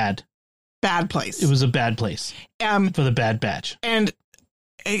bad place. It was a bad place for The Bad Batch. And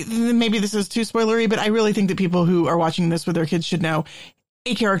maybe this is too spoilery, but I really think that people who are watching this with their kids should know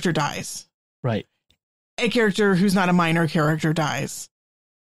a character dies. Right. A character who's not a minor character dies.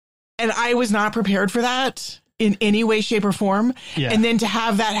 And I was not prepared for that in any way, shape, or form. Yeah. And then to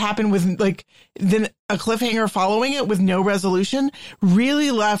have that happen with like then a cliffhanger following it with no resolution really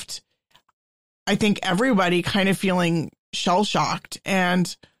left, I think, everybody kind of feeling shell-shocked.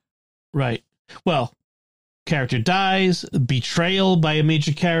 And right. Well, character dies, betrayal by a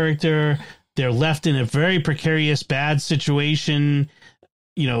major character. They're left in a very precarious, bad situation.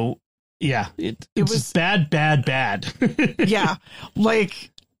 You know, yeah, it was bad. Yeah. Like,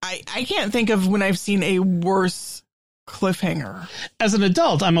 I can't think of when I've seen a worse cliffhanger. As an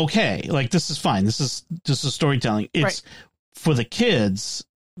adult, I'm okay. Like, this is fine. This is just a storytelling. It's right. For the kids.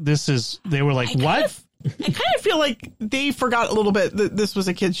 They were like, what? I kind of feel like they forgot a little bit that this was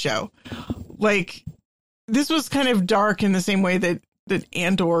a kid's show. Like, this was kind of dark in the same way that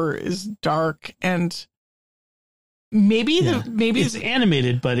Andor is dark, and maybe it's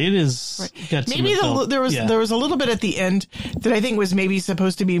animated, but it is right. Maybe there was a little bit at the end that I think was maybe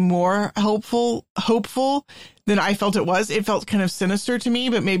supposed to be more hopeful than I felt it was. It felt kind of sinister to me,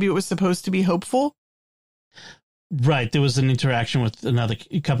 but maybe it was supposed to be hopeful. Right. There was an interaction with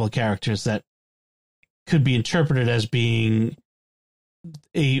a couple of characters that could be interpreted as being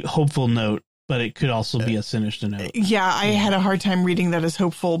a hopeful note, but it could also be a sinister note. Yeah, I had a hard time reading that as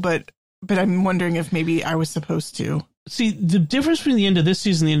hopeful, but I'm wondering if maybe I was supposed to. See, the difference between the end of this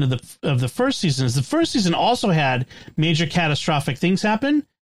season and the end of the first season is the first season also had major catastrophic things happen,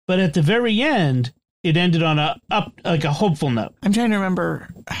 but at the very end, it ended on a hopeful note. I'm trying to remember,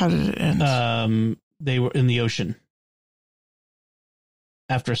 how did it end? They were in the ocean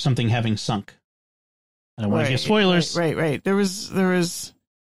after something having sunk. I don't want to give spoilers. Right. There was.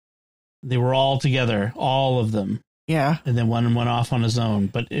 They were all together, all of them. Yeah. And then one went off on his own,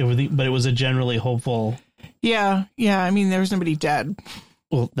 but it was a generally hopeful. Yeah. I mean, there was nobody dead.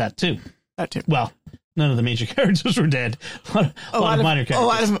 Well, that too. Well, none of the major characters were dead. A lot of minor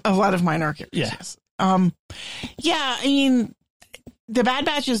characters. A lot of minor characters. Yeah. Yes. Yeah, I mean, The Bad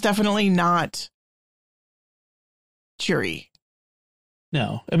Batch is definitely not cheery.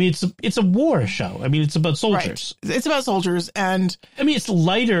 No, I mean, it's a war show. I mean, it's about soldiers. Right. It's about soldiers, and I mean, it's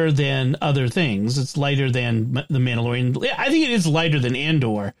lighter than other things. It's lighter than The Mandalorian. I think it is lighter than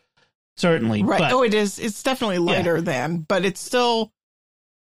Andor, certainly. Right. But, it is. It's definitely lighter than, but it's still.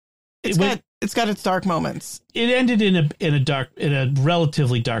 It's got its dark moments. It ended in a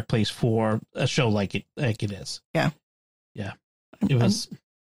relatively dark place for a show like it is. Yeah. Yeah. It was.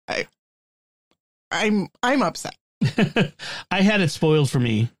 I'm upset. I had it spoiled for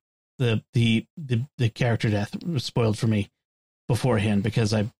me. The character death was spoiled for me beforehand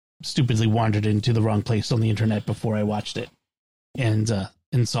because I stupidly wandered into the wrong place on the internet before I watched it and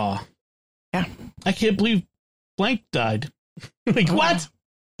saw. Yeah. I can't believe blank died. Like, what?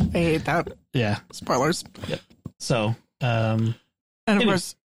 I hate that. Yeah. Spoilers. Yep. So, and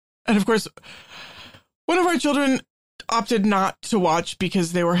of course, one of our children opted not to watch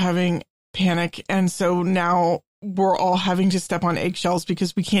because they were having panic, and so now we're all having to step on eggshells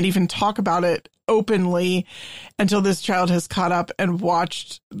because we can't even talk about it openly until this child has caught up and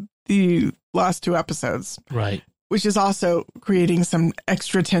watched the last 2 episodes. Right. Which is also creating some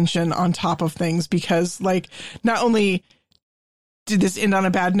extra tension on top of things because, like, not only did this end on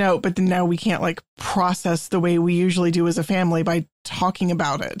a bad note, but then now we can't, like, process the way we usually do as a family by talking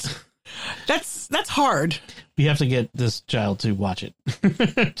about it. That's hard. We have to get this child to watch it.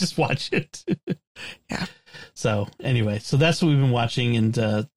 Just watch it. Yeah. So anyway, so that's what we've been watching, and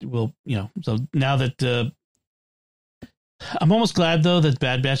so now that I'm almost glad though that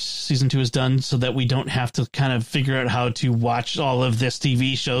Bad Batch season 2 is done, so that we don't have to kind of figure out how to watch all of this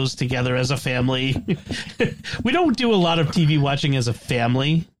TV shows together as a family. We don't do a lot of TV watching as a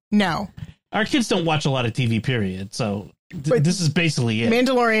family. No, our kids don't watch a lot of TV, period. So this is basically it.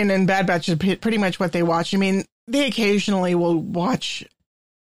 Mandalorian and Bad Batch is pretty much what they watch. I mean, they occasionally will watch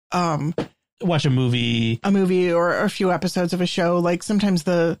a movie or a few episodes of a show. Like sometimes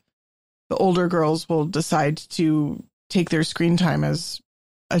the older girls will decide to take their screen time as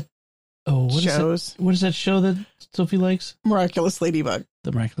shows. What is that show that Sophie likes? Miraculous Ladybug.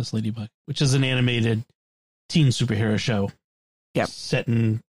 The Miraculous Ladybug, which is an animated teen superhero show. Yep. Set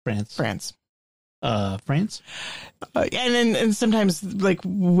in France. France. And sometimes, like,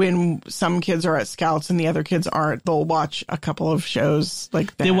 when some kids are at Scouts and the other kids aren't, they'll watch a couple of shows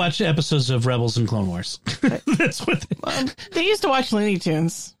like that. They watch episodes of Rebels and Clone Wars. That's what they used to watch Looney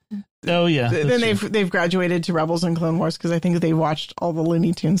Tunes. Oh yeah. Then they've graduated to Rebels and Clone Wars because I think they watched all the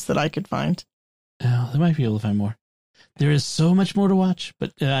Looney Tunes that I could find. Oh, they might be able to find more. There is so much more to watch,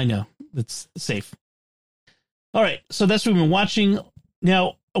 but I know it's safe. All right, so that's what we've been watching.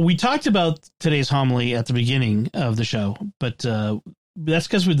 Now, we talked about today's homily at the beginning of the show, but that's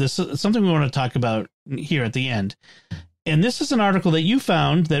because this is something we want to talk about here at the end. And this is an article that you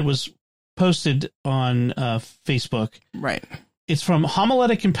found that was posted on Facebook. Right. It's from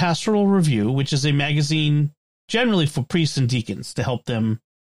Homiletic and Pastoral Review, which is a magazine generally for priests and deacons to help them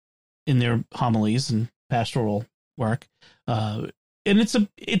in their homilies and pastoral work. And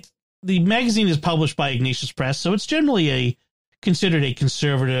the magazine is published by Ignatius Press, so it's generally considered a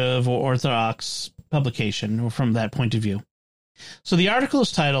conservative or orthodox publication from that point of view. So the article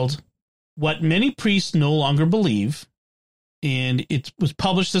is titled "What Many Priests No Longer Believe," and it was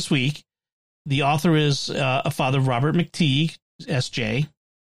published this week. The author is a Father Robert McTeague, S.J.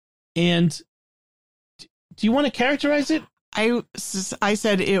 And do you want to characterize it? I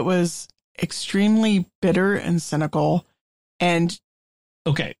said it was extremely bitter and cynical and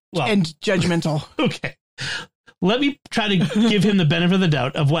and judgmental. Okay. Let me try to give him the benefit of the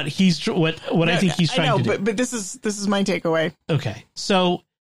doubt of what I think he's trying to do. But this is my takeaway. Okay. So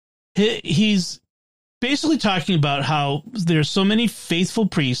he's basically talking about how there's so many faithful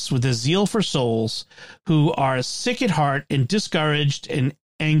priests with a zeal for souls who are sick at heart and discouraged and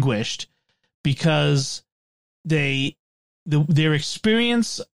anguished because their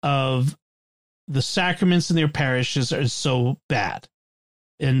experience of the sacraments in their parishes is so bad.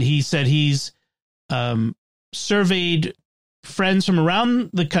 And he said he's surveyed friends from around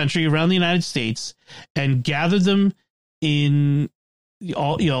the country, around the United States, and gathered them in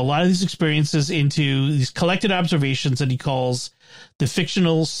a lot of these experiences into these collected observations that he calls the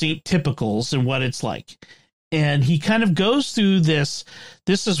fictional Saint Typicals and what it's like. And he kind of goes through this.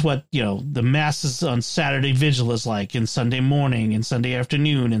 This is what, the masses on Saturday vigil is like, and Sunday morning and Sunday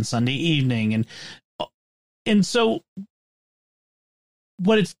afternoon and Sunday evening. And so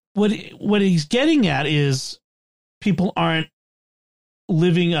what he's getting at is people aren't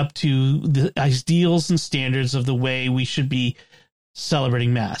living up to the ideals and standards of the way we should be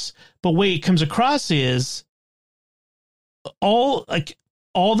celebrating Mass. But what it comes across is all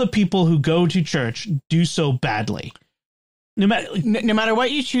the people who go to church do so badly. No matter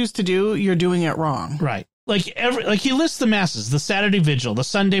what you choose to do, you're doing it wrong. Right. Like he lists the Masses, the Saturday vigil, the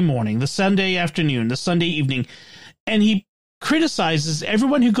Sunday morning, the Sunday afternoon, the Sunday evening, and he criticizes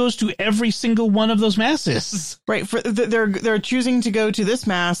everyone who goes to every single one of those Masses. Right. They're choosing to go to this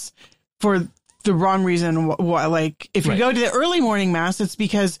Mass for the wrong reason. Like if you go to the early morning Mass, it's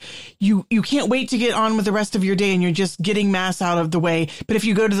because you can't wait to get on with the rest of your day and you're just getting Mass out of the way. But if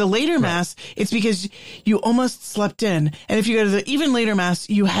you go to the later Mass, it's because you almost slept in. And if you go to the even later Mass,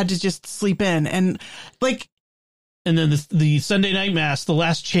 you had to just sleep in. And then the Sunday night Mass, the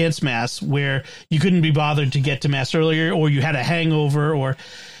last chance Mass, where you couldn't be bothered to get to Mass earlier, or you had a hangover,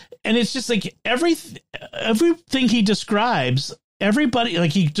 and it's just like everything he describes. Everybody,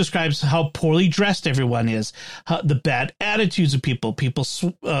 like he describes how poorly dressed everyone is, how the bad attitudes of people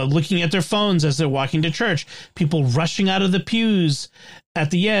looking at their phones as they're walking to church, people rushing out of the pews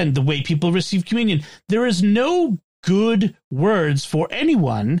at the end, the way people receive communion. There is no good words for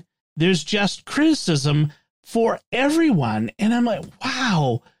anyone. There's just criticism for everyone. And I'm like,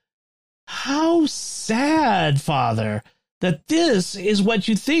 wow, how sad, Father, that this is what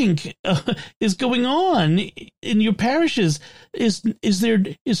you think is going on in your parishes. Is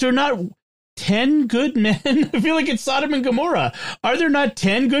there not 10 good men? I feel like it's Sodom and Gomorrah. Are there not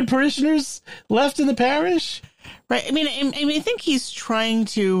 10 good parishioners left in the parish? Right. I mean, I think he's trying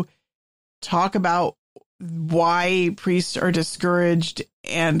to talk about why priests are discouraged,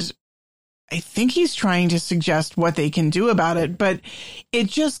 and I think he's trying to suggest what they can do about it, but it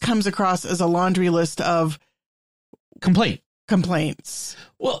just comes across as a laundry list of complaints.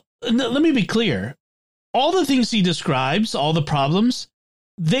 Well, let me be clear. All the things he describes, all the problems,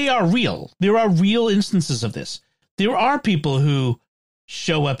 they are real. There are real instances of this. There are people who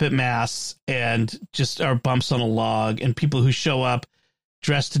show up at Mass and just are bumps on a log, and people who show up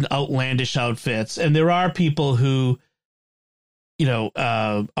dressed in outlandish outfits. And there are people who,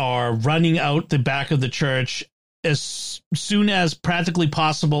 are running out the back of the church as soon as practically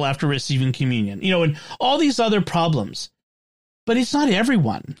possible after receiving communion, and all these other problems. But it's not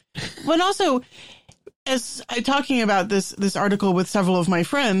everyone. But also, as I'm talking about this article with several of my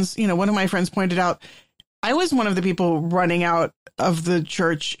friends, one of my friends pointed out, I was one of the people running out of the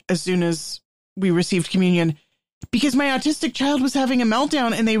church as soon as we received communion because my autistic child was having a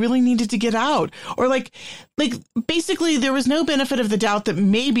meltdown and they really needed to get out. Or like basically there was no benefit of the doubt that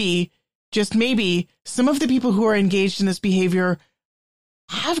maybe, just maybe, some of the people who are engaged in this behavior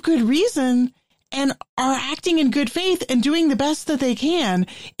have good reason and are acting in good faith and doing the best that they can.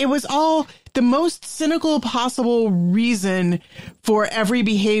 It was all the most cynical possible reason for every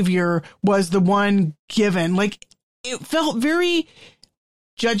behavior was the one given. Like, it felt very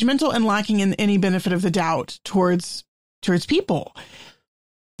judgmental and lacking in any benefit of the doubt towards people.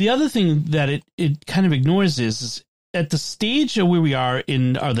 The other thing that it kind of ignores is at the stage of where we are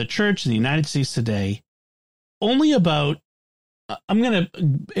in the church in the United States today, only about, I'm going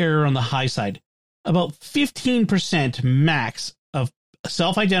to err on the high side, about 15% max of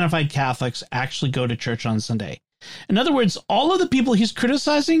self-identified Catholics actually go to church on Sunday. In other words, all of the people he's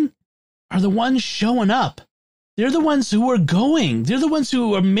criticizing are the ones showing up. They're the ones who are going. They're the ones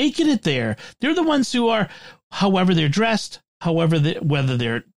who are making it there. They're the ones who are, however they're dressed, whether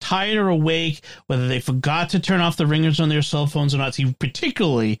they're tired or awake, whether they forgot to turn off the ringers on their cell phones or not. He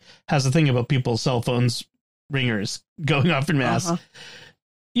particularly has a thing about people's cell phones ringers going off in Mass. Uh-huh.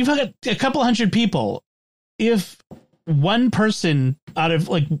 You've got a couple hundred people. If one person out of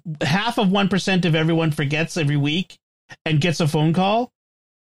like half of 1% of everyone forgets every week and gets a phone call,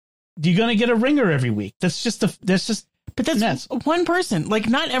 you're going to get a ringer every week. But that's nuts. One person, like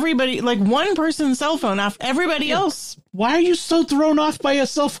not everybody, like one person's cell phone off everybody else. Why are you so thrown off by a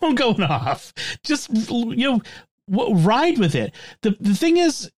cell phone going off? Just, ride with it. The thing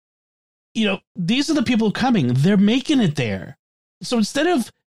is, these are the people coming. They're making it there. So instead of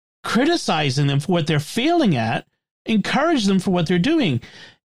criticizing them for what they're failing at, encourage them for what they're doing.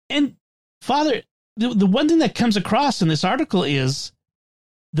 And Father, the one thing that comes across in this article is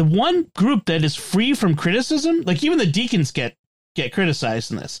the one group that is free from criticism, like even the deacons get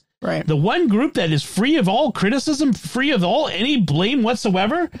criticized in this. Right. The one group that is free of all criticism, free of any blame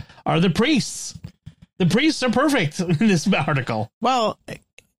whatsoever, are the priests. The priests are perfect in this article. Well,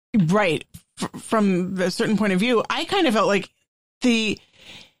 right. From a certain point of view, I kind of felt like the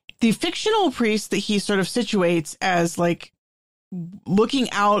fictional priest that he sort of situates as like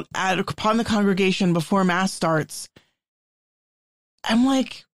looking out upon the congregation before Mass starts. I'm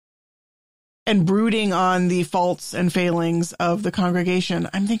like, and brooding on the faults and failings of the congregation,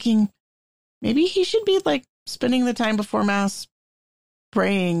 I'm thinking maybe he should be like spending the time before Mass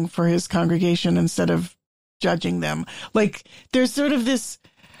praying for his congregation instead of judging them. Like, there's sort of this,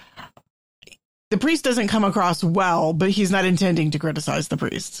 the priest doesn't come across well, but he's not intending to criticize the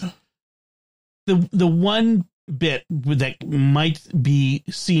priest. The one bit that might be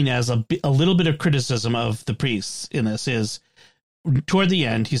seen as a little bit of criticism of the priests in this is toward the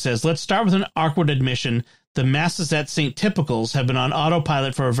end. He says, let's start with an awkward admission. The masses at St. Typicals have been on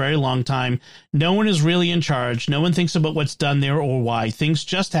autopilot for a very long time. No one is really in charge. No one thinks about what's done there or why. Things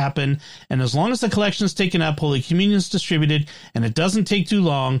just happen. And as long as the collection is taken up, Holy Communion is distributed, and it doesn't take too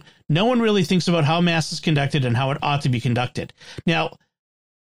long, no one really thinks about how Mass is conducted and how it ought to be conducted. Now,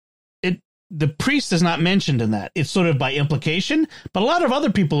 the priest is not mentioned in that. It's sort of by implication, but a lot of other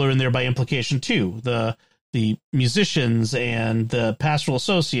people are in there by implication too. The musicians and the pastoral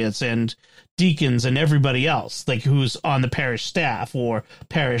associates and deacons and everybody else, like who's on the parish staff or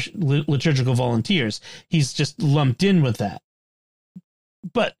parish liturgical volunteers. He's just lumped in with that.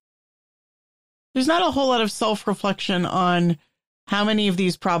 But there's not a whole lot of self-reflection on how many of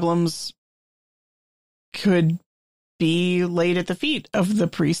these problems could be laid at the feet of the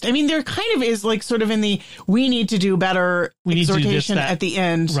priest. I mean, there kind of is like sort of in the we need to do better exhortation at the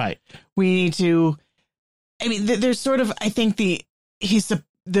end. Right. We need to. I mean, there's sort of, I think the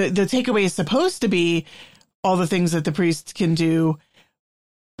takeaway is supposed to be all the things that the priest can do.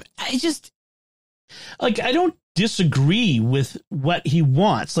 I just like, I don't disagree with what he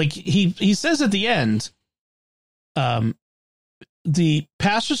wants. Like he says at the end, the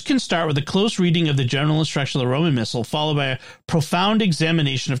pastors can start with a close reading of the general instruction of the Roman Missal, followed by a profound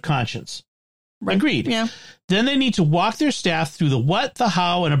examination of conscience. Right. Agreed. Yeah. Then they need to walk their staff through the what, the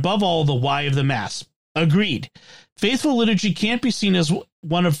how, and above all, the why of the Mass. Agreed. Faithful liturgy can't be seen as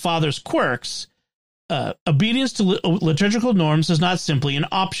one of Father's quirks. Obedience to liturgical norms is not simply an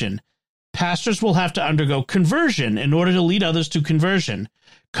option. Pastors will have to undergo conversion in order to lead others to conversion.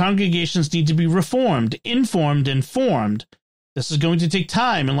 Congregations need to be reformed, informed, and formed. This is going to take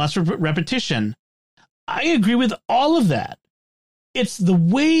time and lots of repetition. I agree with all of that. It's the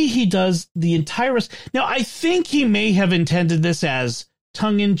way he does the entire rest. Now, I think he may have intended this as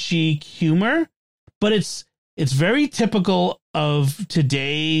tongue-in-cheek humor, but it's very typical of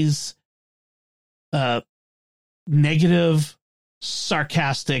today's negative,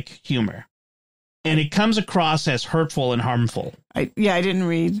 sarcastic humor. And it comes across as hurtful and harmful. I didn't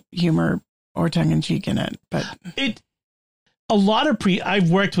read humor or tongue-in-cheek in it, but a lot of I've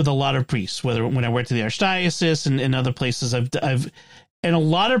worked with a lot of priests, when I worked at the Archdiocese and other places, and a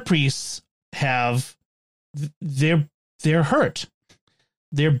lot of priests they're hurt.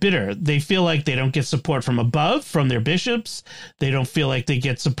 They're bitter. They feel like they don't get support from above, from their bishops. They don't feel like they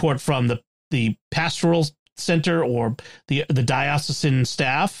get support from the pastoral center or the diocesan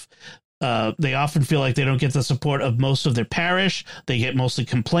staff. They often feel like they don't get the support of most of their parish. They get mostly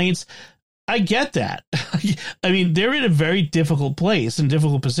complaints. I get that. I mean, they're in a very difficult place and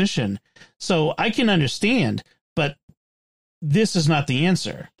difficult position. So I can understand, but this is not the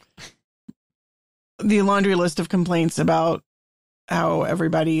answer. The laundry list of complaints about how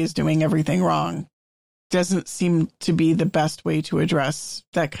everybody is doing everything wrong doesn't seem to be the best way to address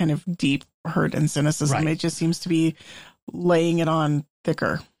that kind of deep hurt and cynicism. Right. It just seems to be laying it on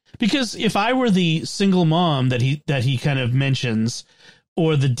thicker. Because if I were the single mom that he kind of mentions,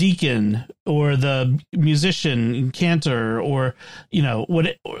 or the deacon, or the musician, cantor, or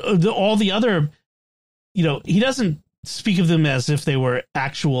all the other, he doesn't speak of them as if they were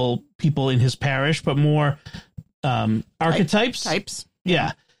actual people in his parish, but more archetypes. Types.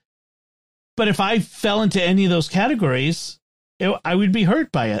 Yeah. But if I fell into any of those categories, I would be hurt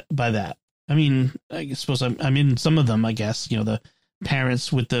by that. I mean, I suppose I'm in some of them, I guess, the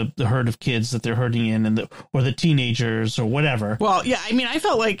parents with the herd of kids that they're herding in, or the teenagers or whatever. Well, yeah, I mean, I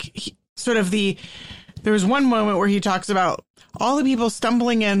felt like there was one moment where he talks about all the people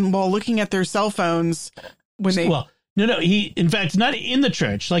stumbling in while looking at their cell phones when they... Well, no, he, in fact, not in the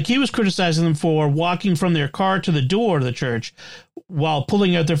church. Like, he was criticizing them for walking from their car to the door of the church while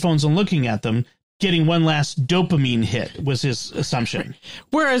pulling out their phones and looking at them, getting one last dopamine hit was his assumption.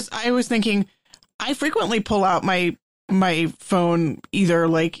 Whereas I was thinking, I frequently pull out my phone either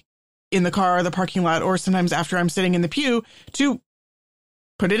like in the car or the parking lot, or sometimes after I'm sitting in the pew, to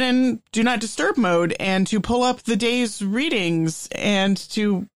put it in do not disturb mode and to pull up the day's readings and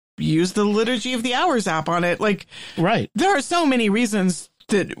to use the Liturgy of the Hours app on it. Like, right. There are so many reasons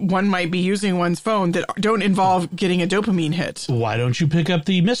that one might be using one's phone that don't involve getting a dopamine hit. Why don't you pick up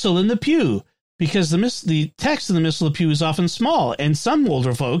the missal in the pew? Because the text in the missal of the pew is often small, and some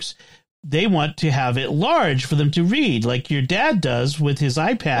older folks they want to have it large for them to read, like your dad does with his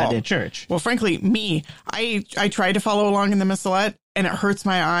iPad at church. Well, frankly, I try to follow along in the Missalette, and it hurts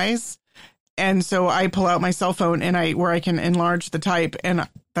my eyes. And so I pull out my cell phone where I can enlarge the type, and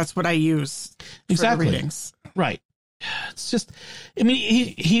that's what I use for the readings. Right. It's just, I mean,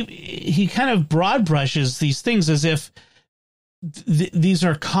 he kind of broad brushes these things as if these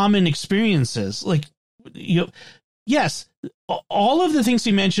are common experiences. Like, yes, all of the things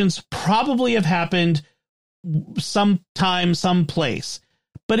he mentions probably have happened sometime, someplace.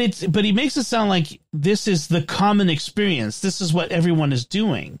 But he makes it sound like this is the common experience. This is what everyone is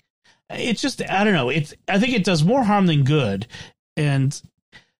doing. It's just, I don't know. I think it does more harm than good. And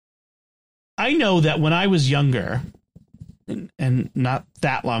I know that when I was younger, and not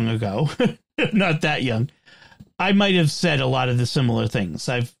that long ago, not that young, I might have said a lot of the similar things.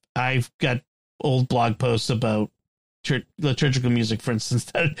 I've got old blog posts about liturgical music, for instance,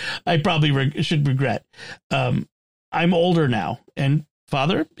 that I probably should regret. I'm older now, and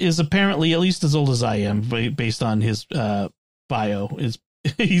Father is apparently at least as old as I am, based on his bio.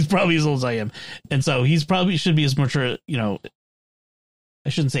 He's probably as old as I am, and so he's probably should be as mature. I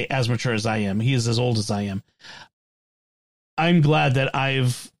shouldn't say as mature as I am. He is as old as I am. I'm glad that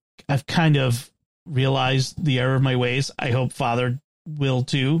I've kind of realized the error of my ways. I hope Father will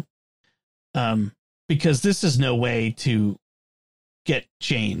too, because this is no way to get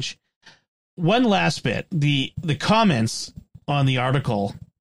change. One last bit, the comments on the article,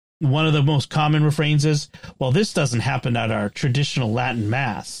 one of the most common refrains is, well, this doesn't happen at our traditional Latin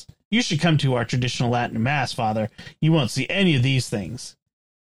Mass. You should come to our traditional Latin Mass, Father. You won't see any of these things.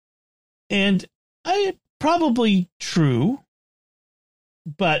 And probably true,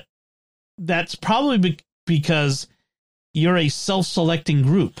 but that's probably because you're a self-selecting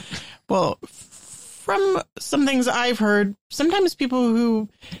group. Well, from some things I've heard, sometimes people who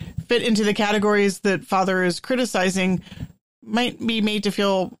fit into the categories that Father is criticizing might be made to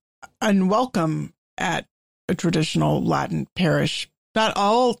feel unwelcome at a traditional Latin parish. Not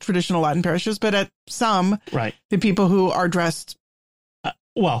all traditional Latin parishes, but at some. Right. The people who are dressed.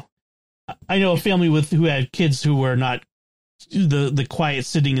 Well, I know a family who had kids who were not the quiet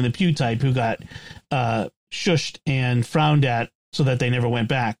sitting in the pew type, who got shushed and frowned at so that they never went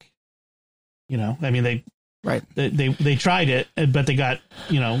back. I mean, they tried it, but they got,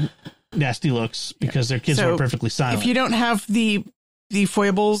 nasty looks because their kids were perfectly silent. If you don't have the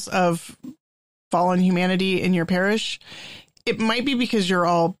foibles of fallen humanity in your parish, it might be because you're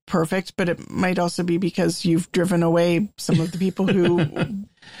all perfect, but it might also be because you've driven away some of the people who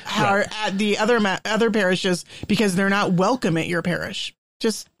are at the other parishes because they're not welcome at your parish.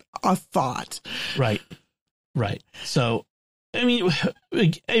 Just a thought. Right. So, I mean,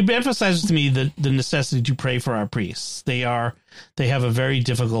 it emphasizes to me the necessity to pray for our priests. They have a very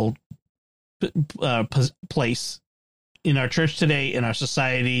difficult place in our church today, in our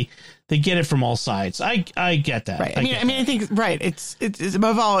society. They get it from all sides. I get that. Right. I think right. It's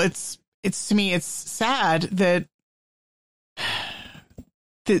above all, it's to me, it's sad that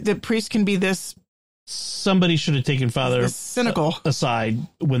the priest can be this. Somebody should have taken Father cynical aside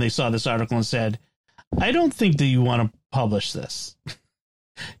when they saw this article and said, I don't think that you want to publish this.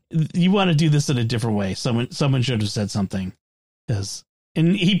 You want to do this in a different way. Someone should have said something.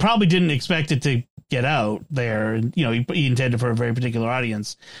 And he probably didn't expect it to get out there. And, he intended for a very particular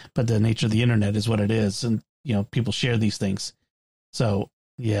audience, but the nature of the internet is what it is. And, people share these things. So,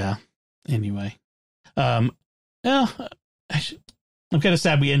 yeah. Anyway. I'm kind of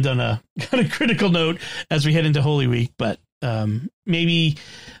sad we end on a kind of critical note as we head into Holy Week, but maybe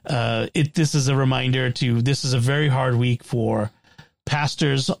this is a reminder this is a very hard week for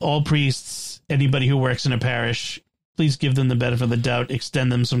pastors, all priests, anybody who works in a parish. Please give them the benefit of the doubt, extend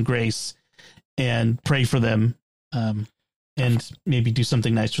them some grace, and pray for them, and maybe do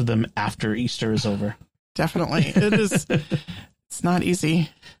something nice for them after Easter is over. Definitely. It is. It's not easy.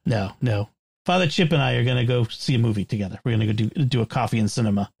 No. Father Chip and I are going to go see a movie together. We're going to go do a coffee and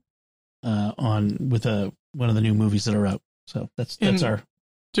cinema with one of the new movies that are out. So that's our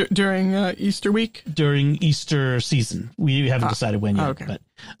during Easter week, during Easter season. We haven't decided when yet, okay.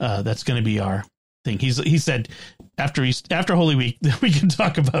 But that's going to be our thing. He said after Holy Week we can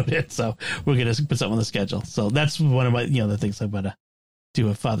talk about it. So we're going to put something on the schedule. So that's one of my the things I'm going to do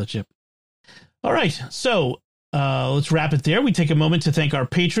with Father Chip. All right, so. Let's wrap it there. We take a moment to thank our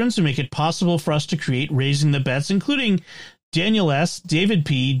patrons who make it possible for us to create Raising the Bets, including Daniel S., David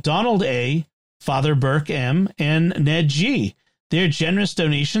P., Donald A., Father Burke M., and Ned G. Their generous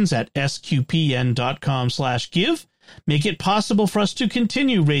donations at sqpn.com/give make it possible for us to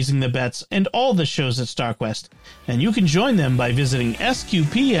continue raising the bets and all the shows at StarQuest, and you can join them by visiting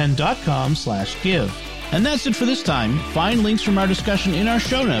sqpn.com/give. And that's it for this time. Find links from our discussion in our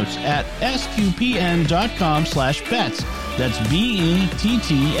show notes at sqpn.com/bets. That's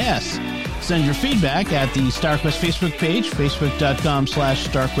BETTS. Send your feedback at the StarQuest Facebook page,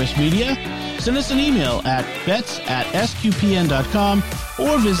 facebook.com/StarQuestMedia. Send us an email at bets@sqpn.com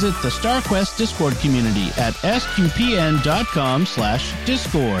or visit the StarQuest Discord community at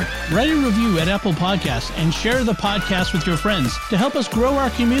sqpn.com/discord. Write a review at Apple Podcasts and share the podcast with your friends to help us grow our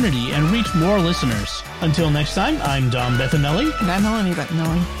community and reach more listeners. Until next time, I'm Dom Bettinelli. And I'm Melanie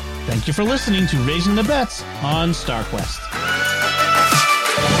Bettinelli. Thank you for listening to Raising the Bets on StarQuest.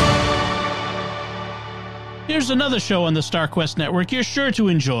 Here's another show on the StarQuest Network you're sure to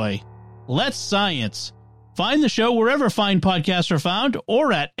enjoy. Let's Science. Find the show wherever fine podcasts are found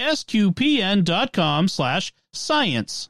or at sqpn.com/science.